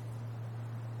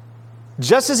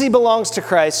 just as he belongs to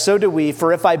Christ, so do we.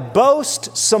 For if I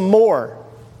boast some more,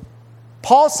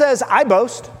 Paul says, I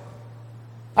boast.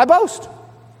 I boast.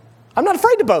 I'm not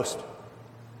afraid to boast.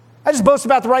 I just boast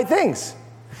about the right things.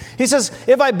 He says,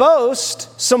 if I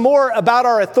boast some more about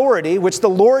our authority, which the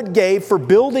Lord gave for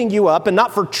building you up and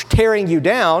not for tearing you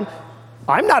down,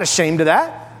 I'm not ashamed of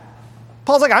that.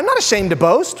 Paul's like, I'm not ashamed to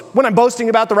boast when I'm boasting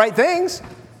about the right things.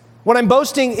 When I'm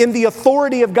boasting in the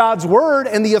authority of God's word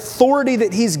and the authority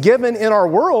that he's given in our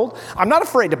world, I'm not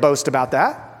afraid to boast about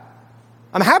that.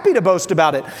 I'm happy to boast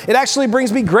about it. It actually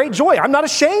brings me great joy. I'm not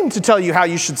ashamed to tell you how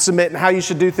you should submit and how you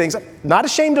should do things. I'm not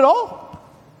ashamed at all.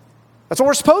 That's what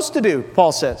we're supposed to do,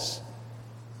 Paul says.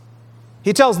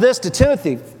 He tells this to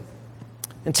Timothy.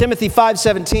 In Timothy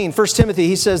 5:17, 1 Timothy,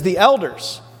 he says, the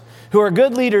elders who are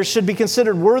good leaders should be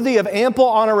considered worthy of ample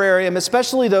honorarium,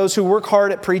 especially those who work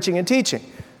hard at preaching and teaching.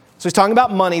 So he's talking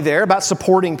about money there, about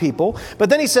supporting people. But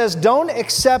then he says, don't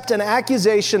accept an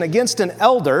accusation against an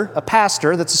elder, a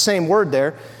pastor, that's the same word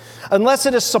there, unless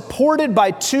it is supported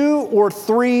by 2 or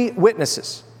 3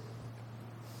 witnesses.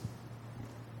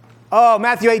 Oh,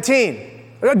 Matthew 18,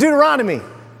 Deuteronomy.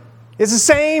 It's the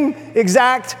same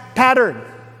exact pattern.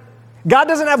 God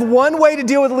doesn't have one way to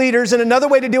deal with leaders and another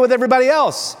way to deal with everybody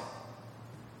else.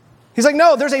 He's like,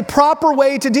 no, there's a proper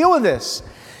way to deal with this.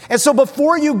 And so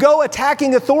before you go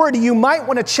attacking authority, you might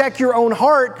want to check your own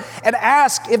heart and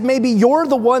ask if maybe you're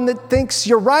the one that thinks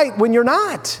you're right when you're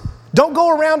not. Don't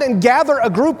go around and gather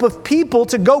a group of people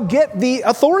to go get the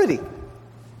authority.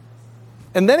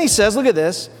 And then he says, look at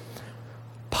this,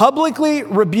 publicly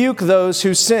rebuke those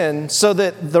who sin so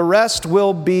that the rest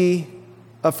will be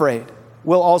afraid,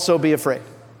 will also be afraid.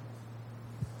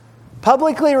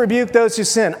 Publicly rebuke those who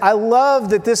sin. I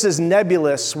love that this is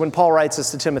nebulous when Paul writes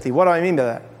this to Timothy. What do I mean by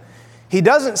that? He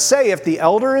doesn't say if the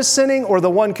elder is sinning or the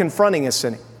one confronting is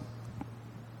sinning.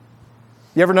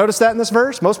 You ever notice that in this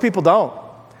verse? Most people don't.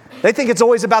 They think it's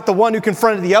always about the one who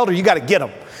confronted the elder. You got to get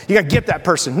him. You got to get that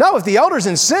person. No, if the elder's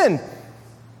in sin,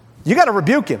 you got to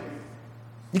rebuke him.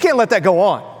 You can't let that go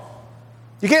on.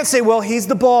 You can't say, well, he's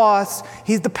the boss.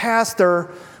 He's the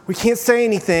pastor. We can't say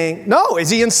anything. No, is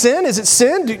he in sin? Is it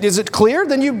sin? Is it clear?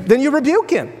 Then you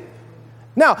rebuke him.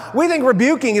 Now, we think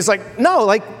rebuking is like, no,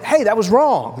 like, hey, that was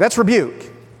wrong. That's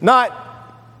rebuke,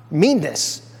 not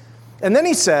meanness. And then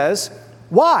he says,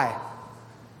 why?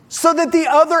 So that the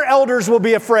other elders will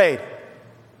be afraid.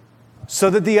 So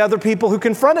that the other people who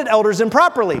confronted elders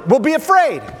improperly will be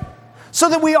afraid. So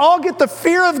that we all get the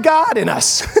fear of God in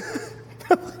us.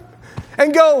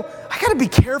 And go, I got to be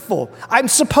careful. I'm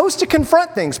supposed to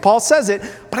confront things. Paul says it,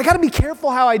 but I got to be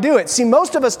careful how I do it. See,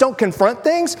 most of us don't confront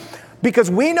things because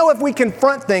we know if we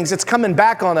confront things, it's coming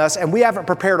back on us, and we haven't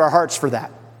prepared our hearts for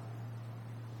that.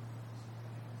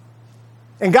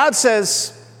 And God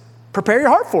says, prepare your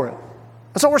heart for it.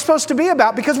 That's what we're supposed to be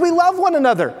about because we love one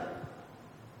another.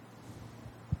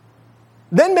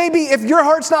 Then maybe if your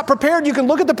heart's not prepared, you can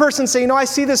look at the person and say, I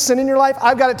see this sin in your life.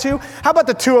 I've got it too. How about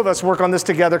the two of us work on this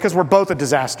together because we're both a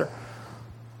disaster?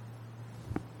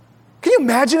 Can you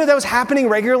imagine if that was happening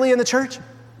regularly in the church?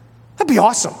 That'd be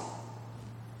awesome.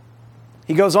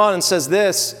 He goes on and says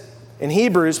this in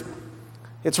Hebrews.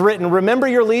 It's written, remember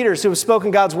your leaders who have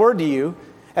spoken God's word to you.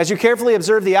 As you carefully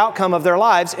observe the outcome of their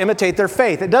lives, imitate their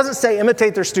faith. It doesn't say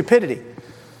imitate their stupidity.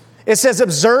 It says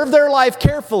observe their life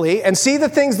carefully and see the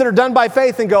things that are done by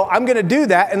faith and go, I'm going to do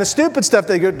that. And the stupid stuff,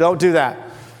 they go, don't do that.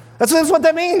 That's what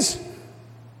that means.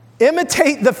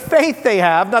 Imitate the faith they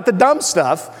have, not the dumb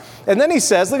stuff. And then he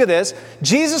says, look at this,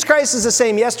 Jesus Christ is the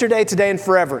same yesterday, today, and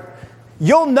forever.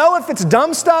 You'll know if it's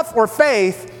dumb stuff or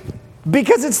faith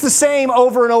because it's the same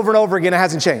over and over and over again. It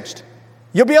hasn't changed.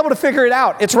 You'll be able to figure it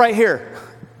out. It's right here.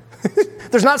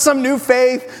 There's not some new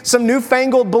faith, some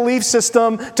newfangled belief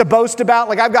system to boast about.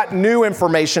 Like, I've got new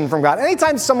information from God.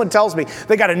 Anytime someone tells me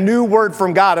they got a new word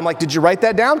from God, I'm like, did you write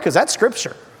that down? Because that's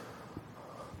scripture.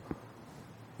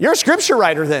 You're a scripture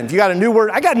writer then. If you got a new word.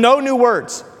 I got no new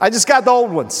words. I just got the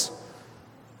old ones.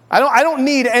 I don't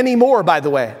need any more, by the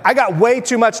way. I got way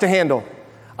too much to handle.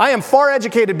 I am far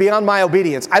educated beyond my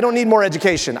obedience. I don't need more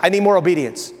education. I need more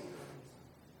obedience.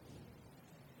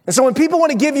 And so when people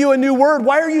want to give you a new word,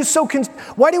 why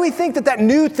do we think that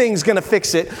new thing's going to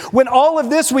fix it? When all of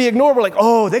this we ignore, we're like,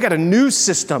 oh, they got a new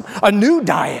system, a new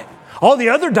diet. All the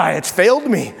other diets failed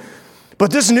me.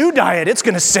 But this new diet, it's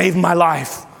going to save my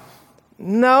life.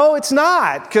 No, it's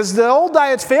not, because the old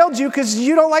diets failed you because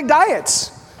you don't like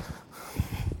diets.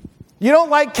 You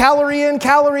don't like calorie in,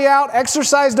 calorie out,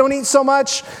 exercise, don't eat so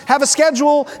much, have a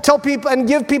schedule, tell people and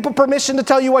give people permission to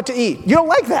tell you what to eat. You don't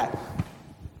like that.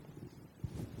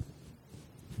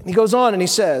 He goes on and he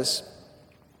says,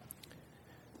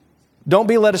 don't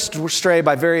be led astray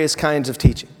by various kinds of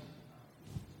teaching.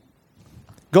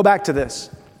 Go back to this.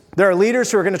 There are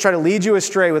leaders who are going to try to lead you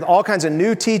astray with all kinds of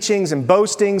new teachings and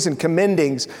boastings and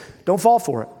commendings. Don't fall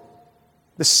for it.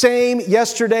 The same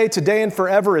yesterday, today, and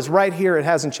forever is right here. It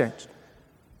hasn't changed.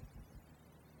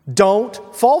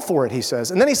 Don't fall for it, he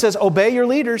says. And then he says, obey your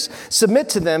leaders, submit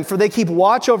to them, for they keep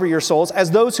watch over your souls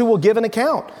as those who will give an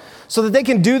account, so that they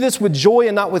can do this with joy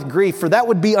and not with grief, for that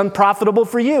would be unprofitable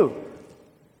for you.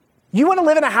 You want to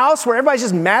live in a house where everybody's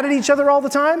just mad at each other all the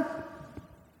time?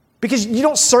 Because you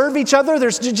don't serve each other?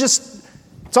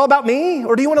 It's all about me?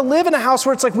 Or do you want to live in a house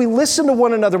where it's like we listen to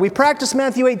one another, we practice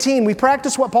Matthew 18, we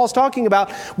practice what Paul's talking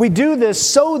about, we do this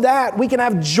so that we can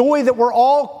have joy that we're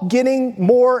all getting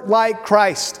more like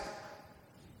Christ.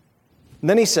 And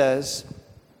then he says,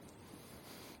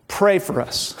 pray for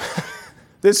us.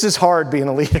 This is hard being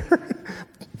a leader.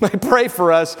 Pray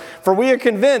for us, for we are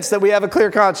convinced that we have a clear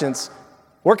conscience.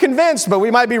 We're convinced, but we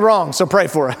might be wrong, so pray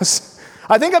for us.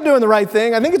 I think I'm doing the right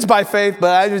thing. I think it's by faith,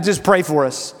 but I just pray for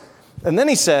us. And then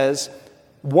he says,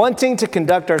 wanting to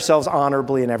conduct ourselves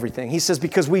honorably in everything. He says,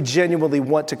 because we genuinely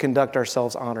want to conduct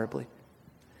ourselves honorably.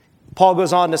 Paul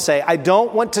goes on to say, I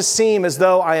don't want to seem as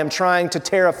though I am trying to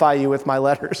terrify you with my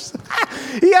letters.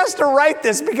 He has to write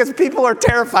this because people are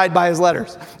terrified by his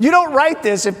letters. You don't write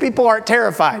this if people aren't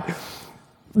terrified.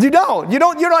 You don't.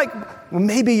 You're like, well,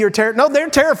 maybe you're terrified. No, they're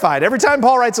terrified. Every time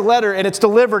Paul writes a letter and it's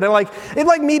delivered, and it's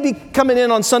like me be coming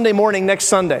in on Sunday morning next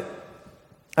Sunday.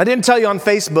 I didn't tell you on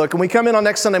Facebook, and we come in on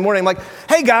next Sunday morning, I'm like,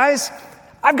 hey guys,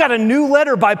 I've got a new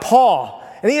letter by Paul.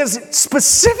 And he has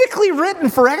specifically written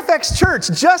for FX Church,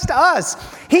 just us.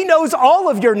 He knows all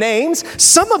of your names.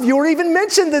 Some of you are even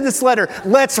mentioned in this letter.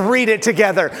 Let's read it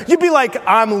together. You'd be like,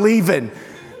 I'm leaving.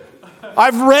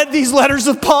 I've read these letters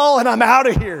of Paul and I'm out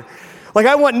of here. Like,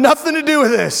 I want nothing to do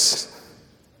with this.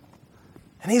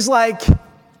 And he's like,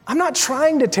 I'm not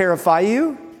trying to terrify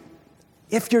you.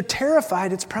 If you're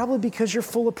terrified, it's probably because you're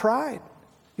full of pride.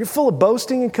 You're full of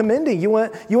boasting and commending. You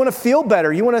want to feel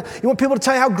better. You want people to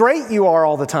tell you how great you are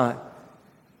all the time.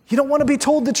 You don't want to be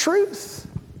told the truth.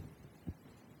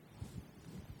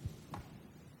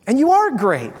 And you are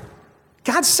great.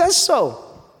 God says so.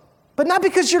 But not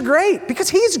because you're great, because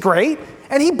he's great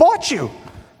and he bought you.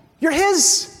 You're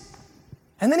his.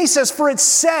 And then he says, for it's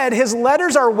said, his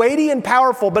letters are weighty and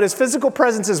powerful, but his physical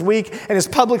presence is weak and his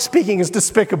public speaking is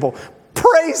despicable.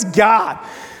 Praise God.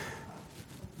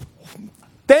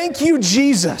 Thank you,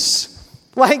 Jesus.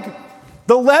 Like,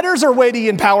 the letters are weighty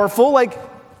and powerful. Like,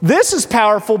 this is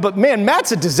powerful, but man,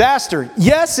 Matt's a disaster.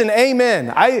 Yes and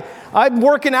amen. I'm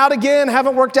working out again,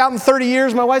 haven't worked out in 30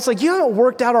 years. My wife's like, you haven't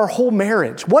worked out our whole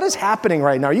marriage. What is happening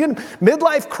right now? Are you in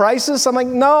midlife crisis? I'm like,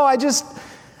 no,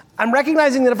 I'm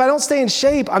recognizing that if I don't stay in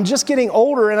shape, I'm just getting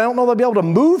older and I don't know that I'll be able to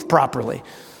move properly.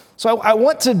 So I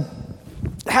want to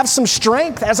have some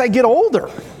strength as I get older.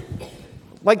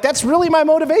 Like, that's really my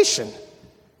motivation.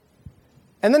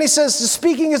 And then he says,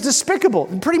 speaking is despicable.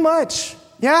 Pretty much,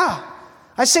 yeah.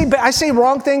 I say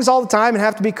wrong things all the time and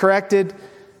have to be corrected.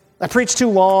 I preach too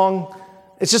long.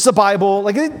 It's just the Bible.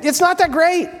 Like, it's not that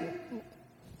great.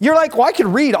 You're like, well, I could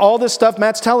read all this stuff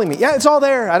Matt's telling me. Yeah, it's all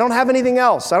there. I don't have anything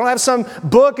else. I don't have some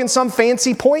book and some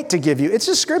fancy point to give you. It's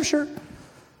just scripture.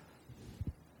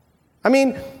 I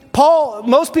mean,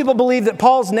 most people believe that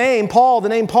the name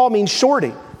Paul means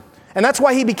shorty. And that's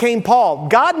why he became Paul.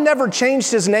 God never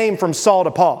changed his name from Saul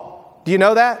to Paul. Do you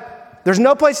know that? There's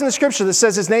no place in the scripture that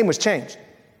says his name was changed.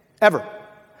 Ever.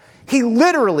 He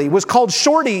literally was called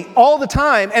Shorty all the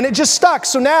time, and it just stuck.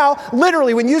 So now,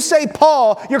 literally, when you say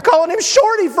Paul, you're calling him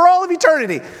Shorty for all of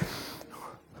eternity.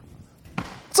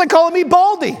 It's like calling me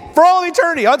Baldy for all of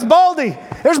eternity. Oh, it's Baldy.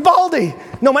 There's Baldy.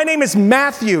 No, my name is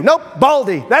Matthew. Nope,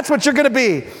 Baldy. That's what you're going to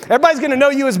be. Everybody's going to know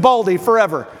you as Baldy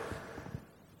forever.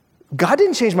 God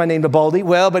didn't change my name to Baldy.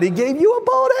 Well, but he gave you a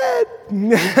bald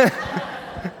head.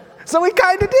 So he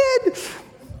kind of did.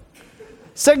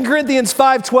 2 Corinthians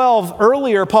 5:12,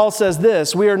 earlier Paul says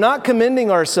this, we are not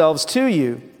commending ourselves to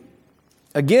you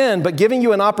again, but giving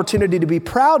you an opportunity to be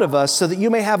proud of us so that you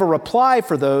may have a reply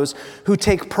for those who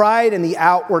take pride in the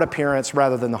outward appearance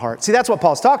rather than the heart. See, that's what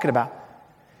Paul's talking about.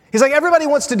 He's like, everybody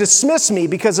wants to dismiss me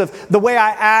because of the way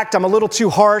I act. I'm a little too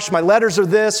harsh. My letters are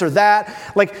this or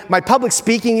that. Like, my public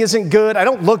speaking isn't good. I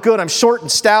don't look good. I'm short and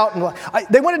stout. And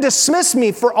they want to dismiss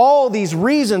me for all these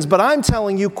reasons, but I'm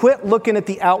telling you, quit looking at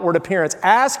the outward appearance.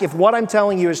 Ask if what I'm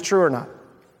telling you is true or not.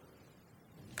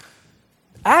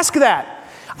 Ask that.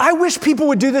 I wish people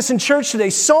would do this in church today.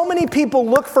 So many people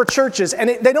look for churches and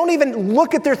they don't even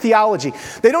look at their theology.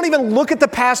 They don't even look at the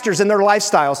pastors and their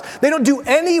lifestyles. They don't do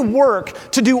any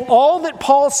work to do all that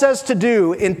Paul says to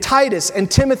do in Titus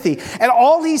and Timothy. And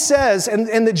all he says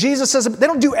and that Jesus says, they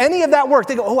don't do any of that work.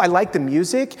 They go, oh, I like the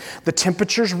music. The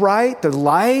temperature's right. The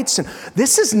lights. And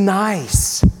this is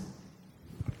nice.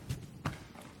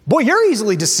 Boy, you're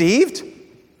easily deceived.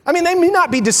 I mean, they may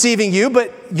not be deceiving you,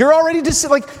 but you're already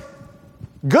deceived. Like,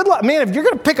 good luck. Man, if you're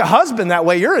going to pick a husband that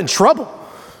way, you're in trouble.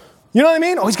 You know what I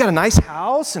mean? Oh, he's got a nice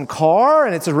house and car,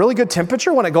 and it's a really good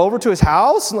temperature when I go over to his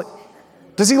house. And like,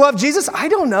 does he love Jesus? I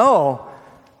don't know.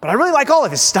 But I really like all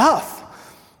of his stuff.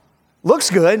 Looks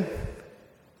good.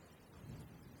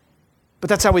 But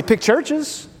that's how we pick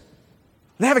churches.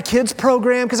 They have a kids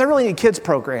program, because I really need a kids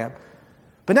program.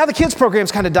 But now the kids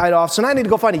program's kind of died off, so now I need to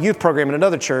go find a youth program in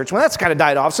another church. Well, that's kind of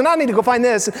died off, so now I need to go find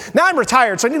this. Now I'm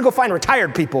retired, so I need to go find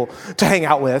retired people to hang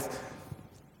out with.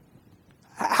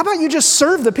 How about you just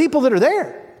serve the people that are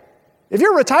there? If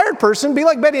you're a retired person, be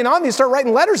like Betty and Anvi and start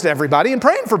writing letters to everybody and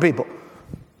praying for people.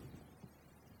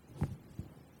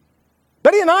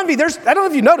 Betty and Anvi, I don't know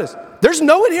if you noticed, there's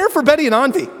no one here for Betty and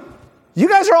Anvi. You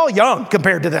guys are all young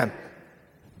compared to them.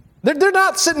 They're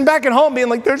not sitting back at home being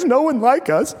like, there's no one like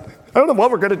us. I don't know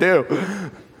what we're going to do.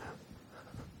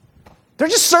 They're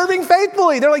just serving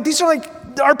faithfully. They're like, these are like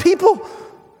our people.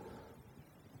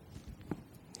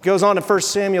 Goes on to 1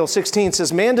 Samuel 16,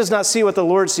 says, man does not see what the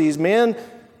Lord sees. Man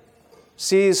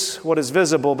sees what is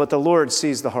visible, but the Lord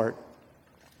sees the heart.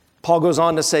 Paul goes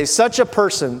on to say, such a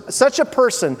person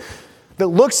that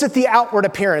looks at the outward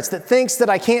appearance, that thinks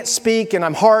that I can't speak and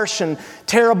I'm harsh and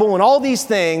terrible and all these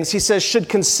things, he says, should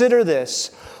consider this.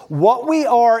 What we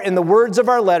are in the words of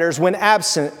our letters when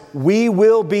absent, we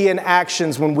will be in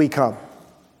actions when we come.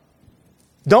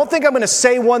 Don't think I'm going to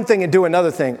say one thing and do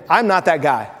another thing. I'm not that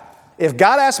guy. If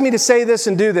God asks me to say this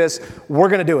and do this, we're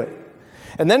going to do it.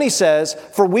 And then he says,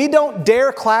 for we don't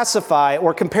dare classify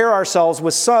or compare ourselves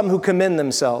with some who commend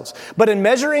themselves. But in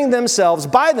measuring themselves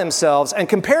by themselves and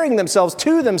comparing themselves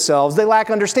to themselves, they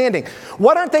lack understanding.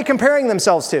 What aren't they comparing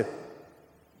themselves to?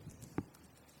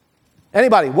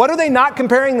 Anybody? What are they not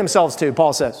comparing themselves to,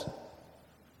 Paul says?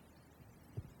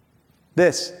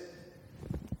 This.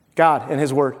 God and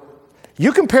His Word.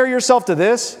 You compare yourself to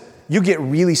this, you get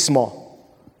really small.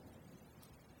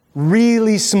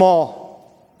 Really small.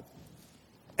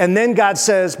 And then God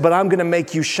says, but I'm going to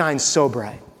make you shine so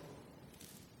bright.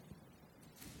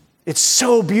 It's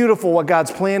so beautiful what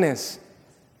God's plan is.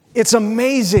 It's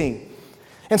amazing.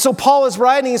 And so Paul is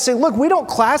writing and saying, look, we don't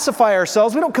classify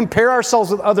ourselves. We don't compare ourselves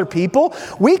with other people.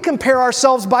 We compare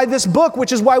ourselves by this book,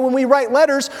 which is why when we write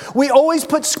letters, we always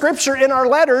put scripture in our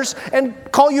letters and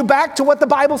call you back to what the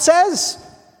Bible says.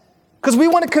 Because we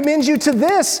want to commend you to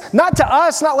this, not to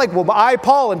us, not like, well, I,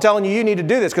 Paul, am telling you need to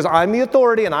do this because I'm the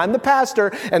authority and I'm the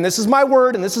pastor and this is my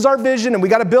word and this is our vision and we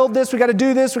got to build this, we got to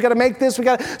do this, we got to make this,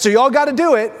 so you all got to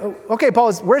do it. Okay,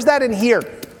 Paul, where's that in here?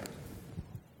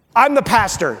 I'm the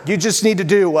pastor. You just need to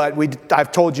do what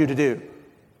I've told you to do.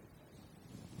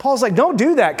 Paul's like, don't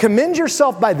do that. Commend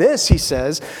yourself by this, he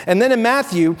says. And then in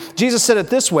Matthew, Jesus said it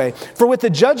this way, for with the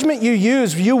judgment you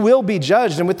use, you will be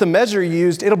judged. And with the measure you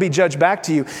used, it'll be judged back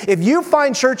to you. If you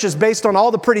find churches based on all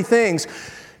the pretty things,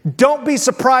 don't be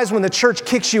surprised when the church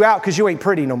kicks you out because you ain't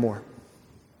pretty no more.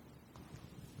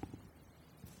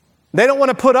 They don't want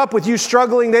to put up with you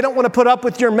struggling. They don't want to put up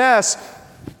with your mess.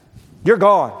 You're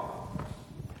gone.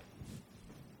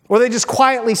 Or they just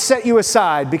quietly set you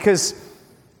aside because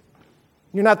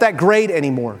you're not that great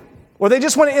anymore. Or they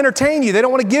just want to entertain you. They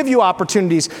don't want to give you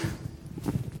opportunities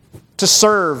to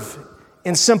serve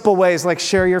in simple ways like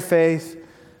share your faith,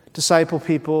 disciple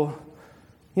people,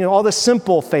 all the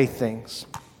simple faith things.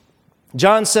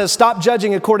 John says, stop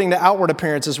judging according to outward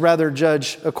appearances, rather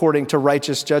judge according to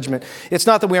righteous judgment. It's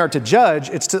not that we aren't to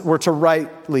judge, we're to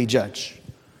rightly judge.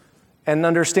 And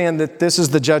understand that this is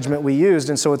the judgment we used,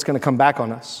 and so it's going to come back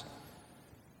on us.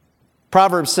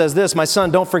 Proverbs says this, my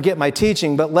son, don't forget my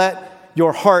teaching, but let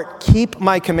your heart keep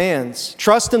my commands.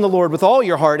 Trust in the Lord with all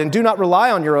your heart, and do not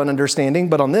rely on your own understanding,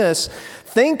 but on this.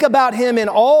 Think about Him in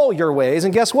all your ways,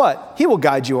 and guess what? He will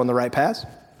guide you on the right path.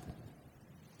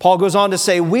 Paul goes on to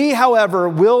say, we, however,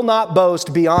 will not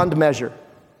boast beyond measure.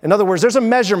 In other words, there's a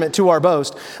measurement to our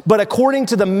boast, but according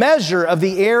to the measure of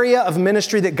the area of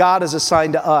ministry that God has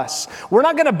assigned to us. We're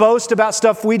not going to boast about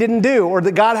stuff we didn't do or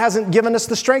that God hasn't given us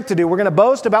the strength to do. We're going to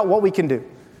boast about what we can do.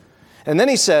 And then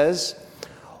he says,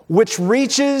 which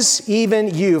reaches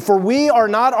even you. For we are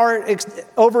not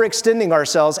overextending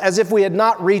ourselves as if we had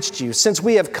not reached you, since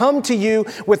we have come to you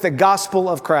with the gospel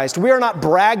of Christ. We are not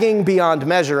bragging beyond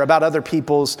measure about other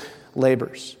people's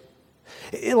labors.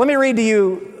 Let me read to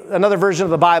you another version of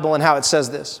the Bible and how it says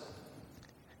this.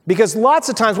 Because lots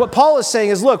of times what Paul is saying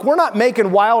is, look, we're not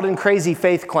making wild and crazy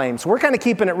faith claims. We're kind of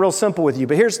keeping it real simple with you.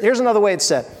 But here's another way it's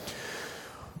said.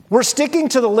 We're sticking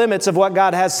to the limits of what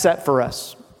God has set for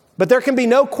us. But there can be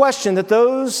no question that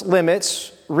those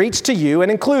limits reach to you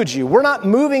and include you. We're not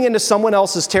moving into someone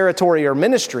else's territory or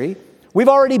ministry. We've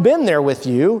already been there with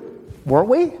you, weren't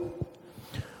we?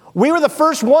 We were the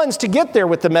first ones to get there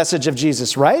with the message of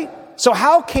Jesus, right? So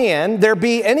how can there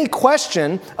be any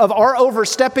question of our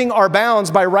overstepping our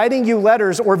bounds by writing you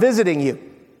letters or visiting you?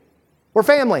 We're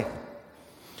family.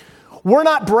 We're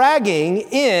not bragging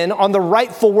in on the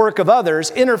rightful work of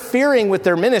others, interfering with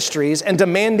their ministries and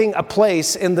demanding a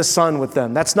place in the sun with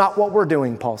them. That's not what we're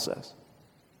doing, Paul says.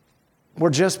 We're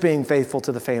just being faithful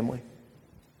to the family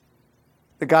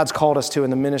that God's called us to in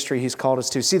the ministry He's called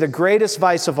us to. See, the greatest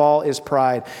vice of all is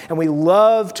pride, and we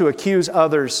love to accuse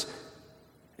others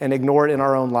and ignore it in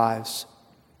our own lives.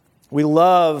 We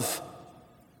love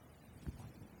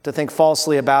to think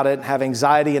falsely about it, have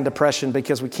anxiety and depression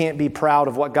because we can't be proud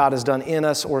of what God has done in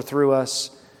us or through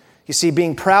us. You see,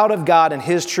 being proud of God and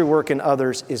His true work in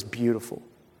others is beautiful.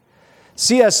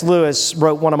 C.S. Lewis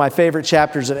wrote one of my favorite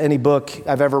chapters of any book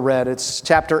I've ever read. It's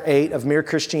chapter 8 of Mere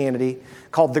Christianity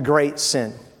called The Great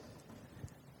Sin.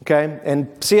 Okay? And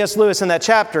C.S. Lewis in that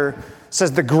chapter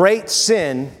says the great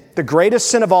sin, the greatest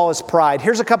sin of all is pride.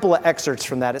 Here's a couple of excerpts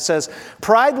from that. It says,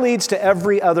 pride leads to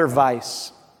every other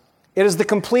vice. It is the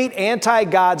complete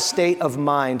anti-God state of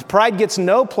mind. Pride gets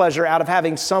no pleasure out of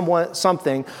having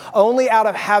something, only out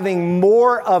of having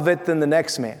more of it than the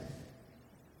next man.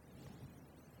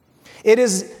 It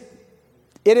is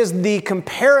the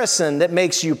comparison that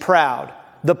makes you proud,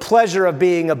 the pleasure of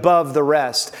being above the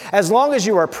rest. As long as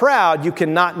you are proud, you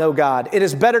cannot know God. It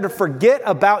is better to forget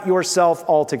about yourself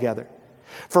altogether.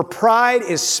 For pride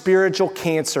is spiritual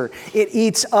cancer. It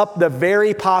eats up the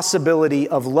very possibility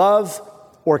of love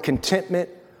or contentment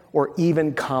or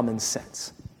even common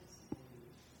sense.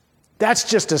 That's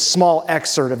just a small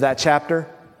excerpt of that chapter.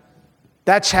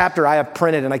 That chapter I have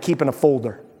printed and I keep in a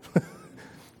folder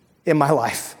in my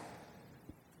life.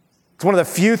 It's one of the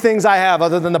few things I have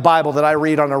other than the Bible that I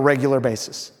read on a regular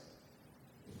basis.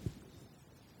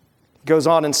 He goes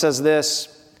on and says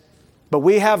this, but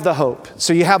we have the hope.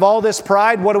 So you have all this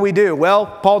pride, what do? Well,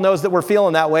 Paul knows that we're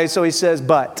feeling that way, so he says,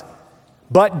 but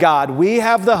God, we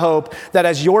have the hope that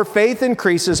as your faith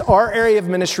increases, our area of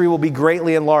ministry will be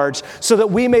greatly enlarged so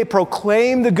that we may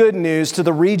proclaim the good news to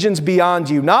the regions beyond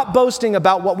you, not boasting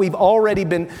about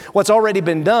what's already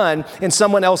been done in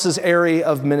someone else's area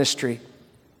of ministry.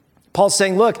 Paul's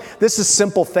saying, look, this is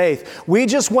simple faith. We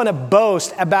just want to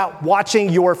boast about watching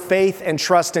your faith and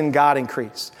trust in God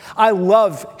increase. I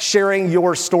love sharing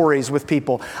your stories with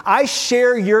people. I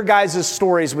share your guys'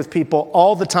 stories with people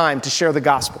all the time to share the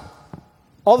gospel.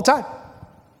 All the time.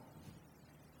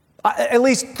 At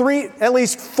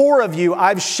least 4 of you,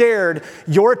 I've shared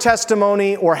your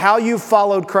testimony or how you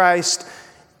followed Christ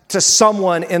to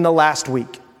someone in the last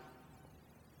week.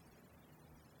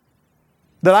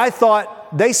 That I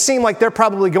thought, they seem like they're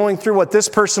probably going through what this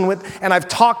person went, and I've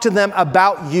talked to them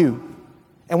about you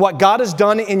and what God has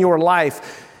done in your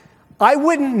life. I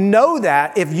wouldn't know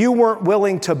that if you weren't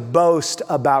willing to boast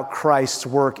about Christ's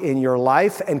work in your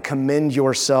life and commend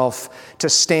yourself to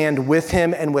stand with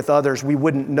him and with others. We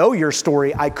wouldn't know your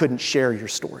story. I couldn't share your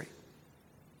story.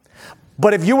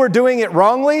 But if you were doing it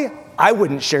wrongly, I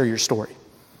wouldn't share your story.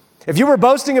 If you were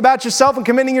boasting about yourself and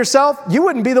commending yourself, you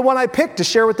wouldn't be the one I picked to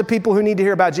share with the people who need to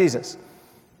hear about Jesus.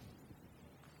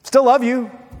 Still love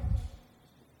you.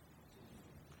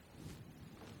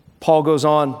 Paul goes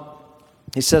on.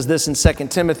 He says this in 2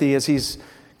 Timothy as he's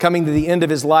coming to the end of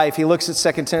his life. He looks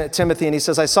at 2 Timothy and he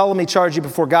says, I solemnly charge you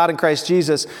before God and Christ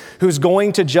Jesus, who's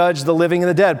going to judge the living and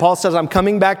the dead. Paul says, I'm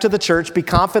coming back to the church. Be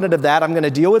confident of that. I'm going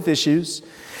to deal with issues.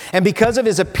 And because of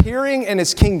his appearing in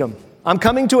his kingdom, I'm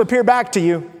coming to appear back to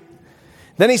you.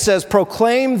 Then he says,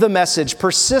 proclaim the message,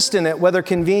 persist in it, whether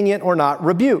convenient or not,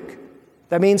 rebuke.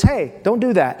 That means, hey, don't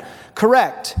do that.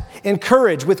 Correct,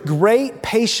 encourage with great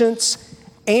patience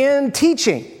and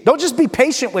teaching. Don't just be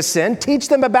patient with sin. Teach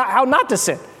them about how not to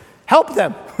sin. Help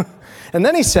them. And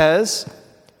then he says,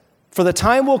 for the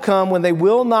time will come when they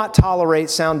will not tolerate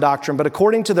sound doctrine, but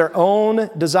according to their own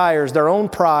desires, their own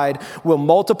pride, will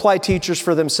multiply teachers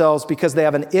for themselves because they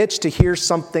have an itch to hear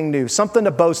something new, something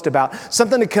to boast about,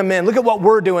 something to commend. Look at what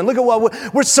we're doing. Look at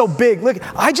what we're so big. Look,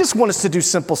 I just want us to do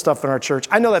simple stuff in our church.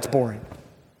 I know that's boring.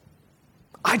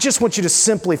 I just want you to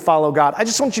simply follow God. I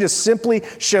just want you to simply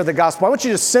share the gospel. I want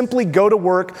you to simply go to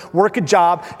work a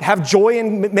job, have joy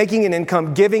in making an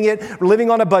income, giving it, living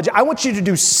on a budget. I want you to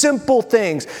do simple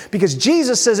things because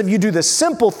Jesus says if you do the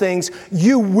simple things,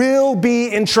 you will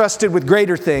be entrusted with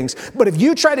greater things. But if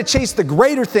you try to chase the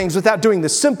greater things without doing the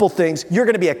simple things, you're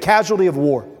going to be a casualty of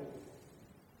war.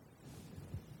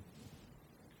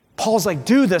 Paul's like,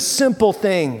 do the simple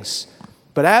things.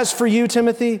 But as for you,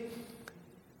 Timothy,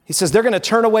 he says they're going to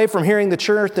turn away from hearing the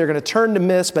truth. They're going to turn to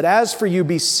myths. But as for you,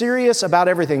 be serious about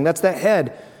everything. That's that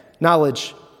head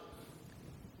knowledge.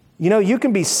 You know, you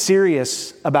can be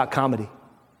serious about comedy.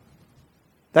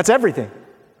 That's everything.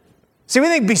 See, we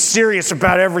think be serious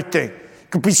about everything. You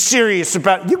can be serious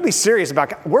about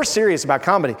we're serious about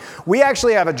comedy. We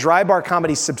actually have a dry bar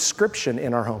comedy subscription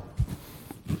in our home.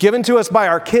 Given to us by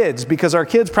our kids because our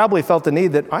kids probably felt the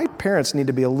need that my parents need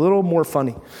to be a little more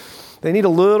funny. They need a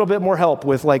little bit more help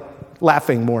with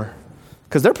laughing more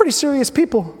because they're pretty serious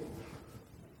people.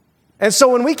 And so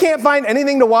when we can't find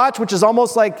anything to watch, which is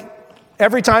almost like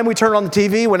every time we turn on the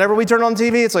TV, whenever we turn on the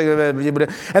TV, it's like,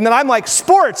 and then I'm like,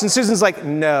 sports. And Susan's like,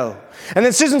 no. And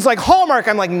then Susan's like, Hallmark.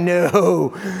 I'm like,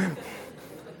 no.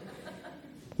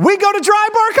 We go to dry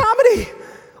bar comedy.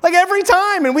 Like every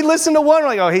time, and we listen to one, we're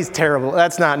like, oh, he's terrible.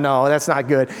 That's not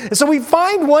good. And so we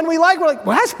find one we like, we're like,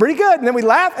 well, that's pretty good. And then we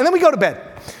laugh, and then we go to bed.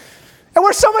 And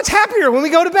we're so much happier when we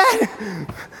go to bed.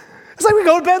 It's like we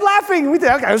go to bed laughing. We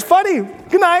think, okay, it was funny.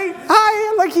 Good night. Hi,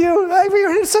 I like you.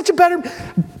 You're such a better...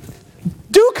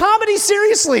 Do comedy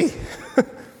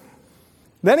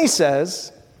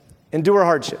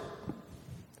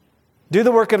Do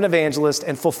the work of an evangelist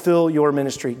and fulfill your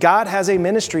ministry. God has a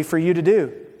ministry for you to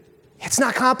do. It's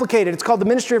not complicated. It's called the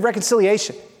ministry of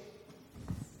reconciliation.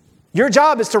 Your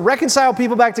job is to reconcile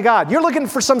people back to God. You're looking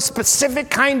for some specific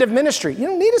kind of ministry. You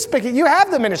don't need a specific. You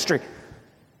have the ministry.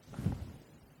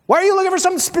 Why are you looking for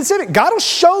something specific? God will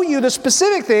show you the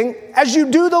specific thing as you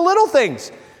do the little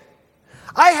things.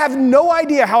 I have no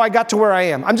idea how I got to where I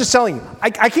am. I'm just telling you.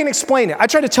 I can't explain it. I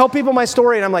try to tell people my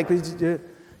story, and I'm like,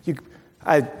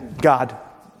 God.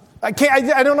 I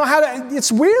don't know how to,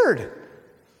 it's weird.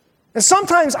 And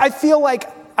sometimes I feel like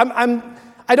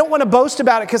I don't want to boast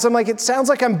about it because I'm like, it sounds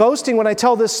like I'm boasting when I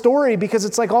tell this story because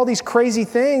it's like all these crazy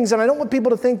things, and I don't want people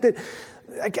to think that,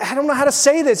 I don't know how to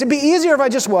say this. It'd be easier if I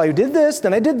just, I did this,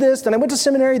 then I did this, then I went to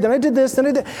seminary, then I did this, then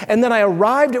I did, and then I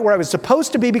arrived at where I was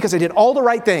supposed to be because I did all the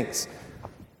right things.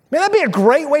 Man, that'd be a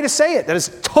great way to say it. That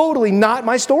is totally not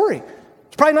my story.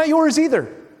 It's probably not yours either.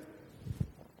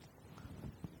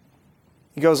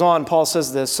 He goes on, Paul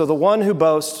says this, so the one who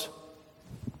boasts,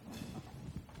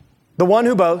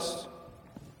 you boast,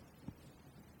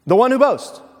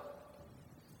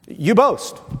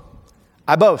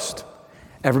 I boast,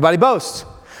 everybody boasts.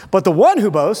 But the one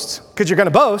who boasts, because you're going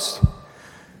to boast,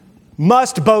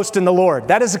 must boast in the Lord.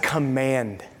 That is a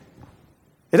command.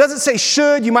 It doesn't say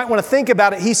should, you might want to think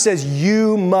about it. He says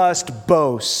you must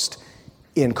boast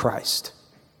in Christ.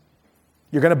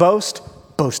 You're going to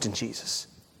boast in Jesus.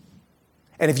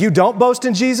 And if you don't boast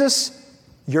in Jesus,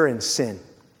 you're in sin.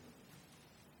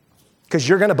 Because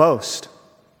you're going to boast.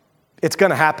 It's going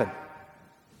to happen.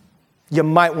 You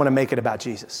might want to make it about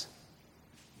Jesus.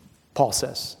 Paul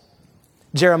says.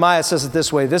 Jeremiah says it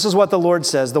this way. This is what the Lord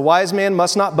says. The wise man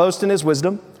must not boast in his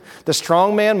wisdom. The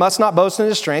strong man must not boast in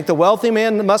his strength. The wealthy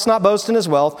man must not boast in his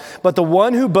wealth. But the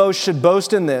one who boasts should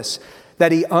boast in this,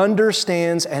 that he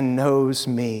understands and knows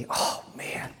me. Oh,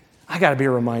 man. I got to be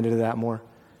reminded of that more.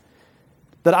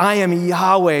 That I am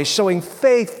Yahweh, showing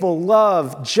faithful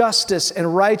love, justice,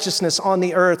 and righteousness on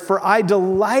the earth. For I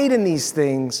delight in these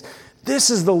things. This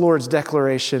is the Lord's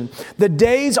declaration. The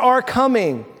days are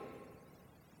coming.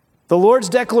 The Lord's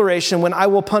declaration when I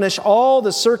will punish all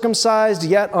the circumcised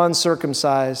yet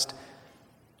uncircumcised.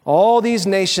 All these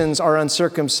nations are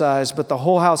uncircumcised, but the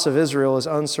whole house of Israel is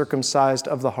uncircumcised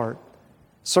of the heart.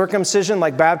 Circumcision,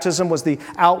 like baptism, was the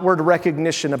outward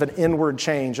recognition of an inward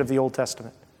change of the Old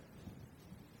Testament.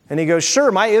 And he goes,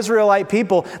 sure, my Israelite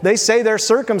people, they say they're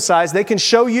circumcised. They can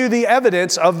show you the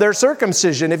evidence of their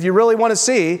circumcision if you really want to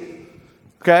see.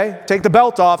 Okay, take the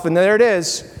belt off and there it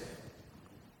is.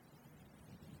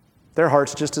 Their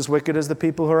heart's just as wicked as the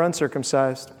people who are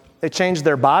uncircumcised. They changed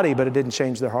their body, but it didn't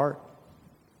change their heart.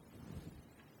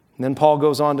 And then Paul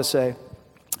goes on to say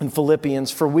in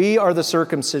Philippians, for we are the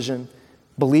circumcision,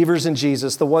 believers in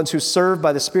Jesus, the ones who serve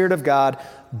by the Spirit of God,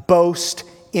 boast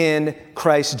in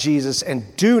Christ Jesus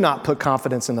and do not put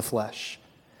confidence in the flesh.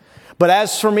 But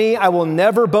as for me, I will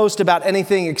never boast about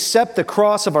anything except the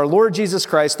cross of our Lord Jesus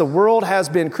Christ. The world has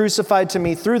been crucified to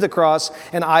me through the cross,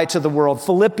 and I to the world.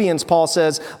 Philippians, Paul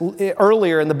says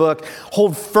earlier in the book,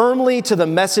 hold firmly to the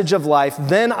message of life.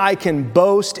 Then I can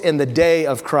boast in the day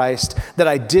of Christ that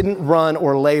I didn't run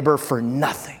or labor for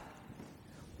nothing.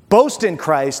 Boast in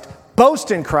Christ, boast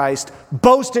in Christ,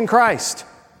 boast in Christ.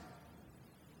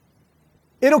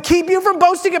 It'll keep you from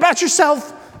boasting about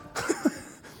yourself.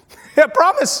 I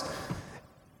promise.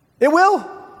 It will.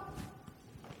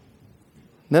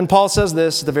 Then Paul says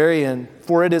this at the very end,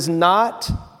 for it is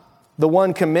not the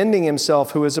one commending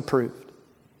himself who is approved,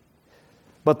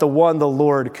 but the one the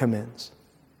Lord commends.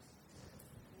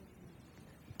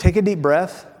 Take a deep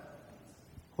breath.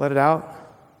 Let it out.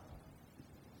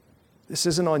 This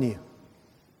isn't on you.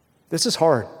 This is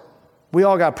hard. We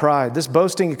all got pride. This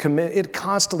boasting, it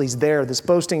constantly is there, this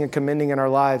boasting and commending in our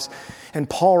lives. And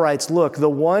Paul writes, look,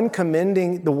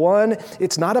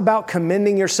 it's not about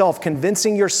commending yourself,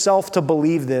 convincing yourself to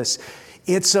believe this.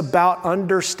 It's about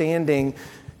understanding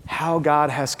how God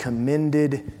has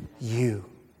commended you.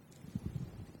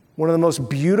 One of the most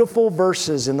beautiful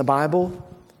verses in the Bible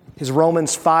is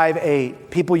Romans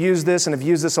 5:8. People use this and have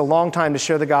used this a long time to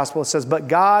share the gospel. It says, but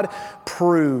God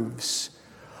proves.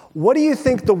 What do you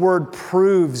think the word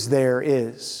proves there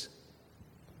is?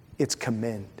 It's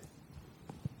commend.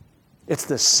 It's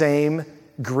the same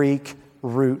Greek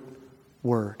root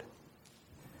word.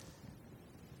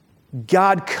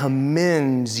 God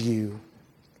commends you,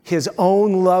 His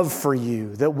own love for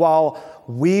you, that while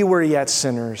we were yet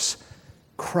sinners,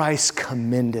 Christ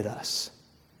commended us.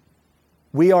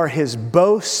 We are his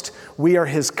boast. We are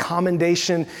his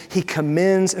commendation. He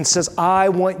commends and says, I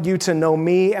want you to know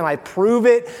me, and I prove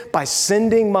it by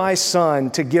sending my son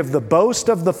to give the boast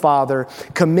of the Father,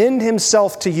 commend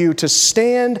himself to you, to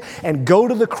stand and go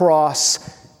to the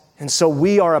cross. And so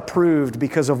we are approved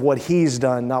because of what he's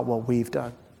done, not what we've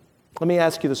done. Let me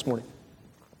ask you this morning.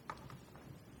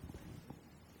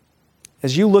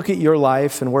 As you look at your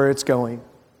life and where it's going,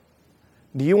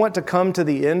 do you want to come to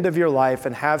the end of your life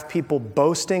and have people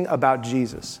boasting about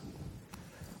Jesus?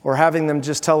 Or having them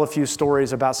just tell a few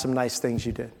stories about some nice things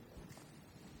you did?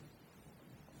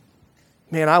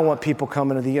 Man, I want people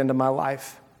coming to the end of my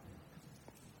life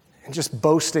and just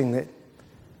boasting that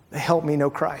they helped me know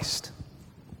Christ.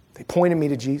 They pointed me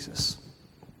to Jesus.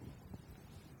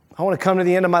 I want to come to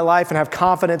the end of my life and have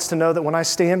confidence to know that when I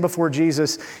stand before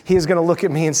Jesus, he is going to look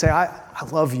at me and say, I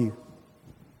love you.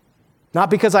 Not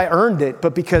because I earned it,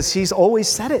 but because he's always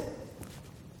said it.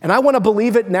 And I want to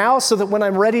believe it now so that when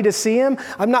I'm ready to see him,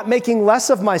 I'm not making less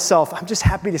of myself. I'm just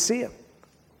happy to see him.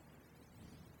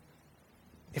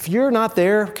 If you're not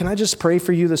there, can I just pray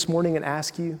for you this morning and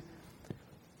ask you,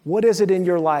 what is it in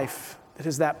your life that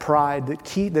is that pride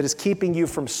that is keeping you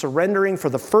from surrendering for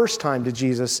the first time to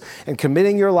Jesus and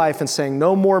committing your life and saying,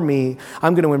 no more me.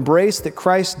 I'm going to embrace that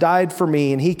Christ died for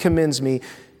me and he commends me.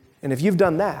 And if you've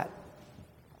done that,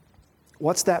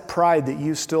 what's that pride that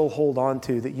you still hold on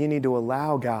to that you need to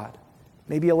allow God,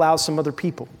 maybe allow some other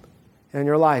people in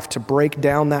your life to break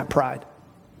down that pride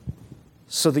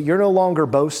so that you're no longer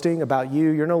boasting about you,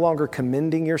 you're no longer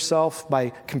commending yourself by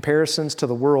comparisons to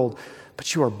the world,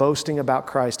 but you are boasting about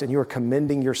Christ and you are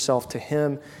commending yourself to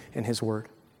him and his word.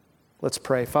 Let's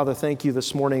pray. Father, thank you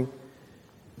this morning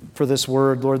for this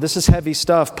word. Lord, this is heavy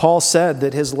stuff. Paul said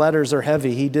that his letters are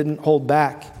heavy. He didn't hold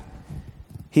back.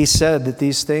 He said that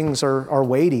these things are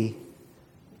weighty.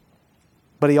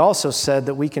 But he also said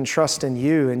that we can trust in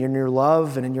you and in your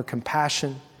love and in your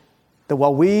compassion. That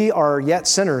while we are yet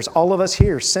sinners, all of us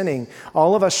here sinning,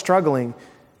 all of us struggling,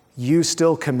 you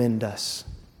still commend us.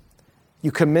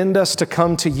 You commend us to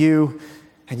come to you,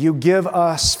 and you give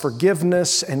us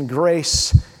forgiveness and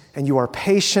grace, and you are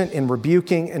patient in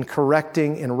rebuking and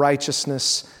correcting in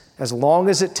righteousness as long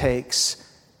as it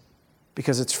takes,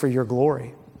 because it's for your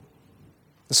glory.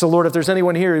 So, Lord, if there's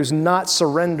anyone here who's not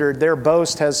surrendered, their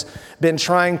boast has been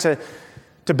trying to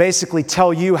basically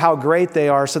tell you how great they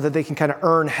are so that they can kind of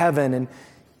earn heaven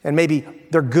and maybe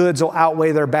their goods will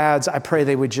outweigh their bads, I pray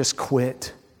they would just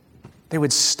quit. They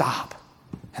would stop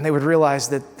and they would realize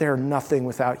that they're nothing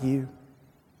without you.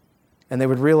 And they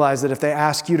would realize that if they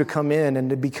ask you to come in and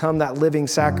to become that living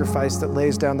sacrifice that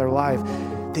lays down their life,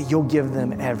 that you'll give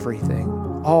them everything.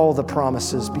 All the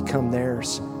promises become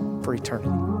theirs for eternity.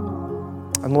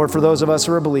 And Lord, for those of us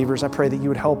who are believers, I pray that you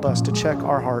would help us to check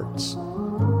our hearts.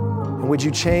 And would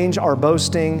you change our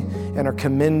boasting and our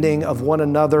commending of one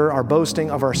another, our boasting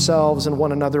of ourselves and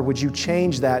one another? Would you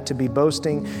change that to be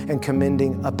boasting and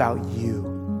commending about you?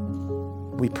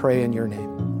 We pray in your name.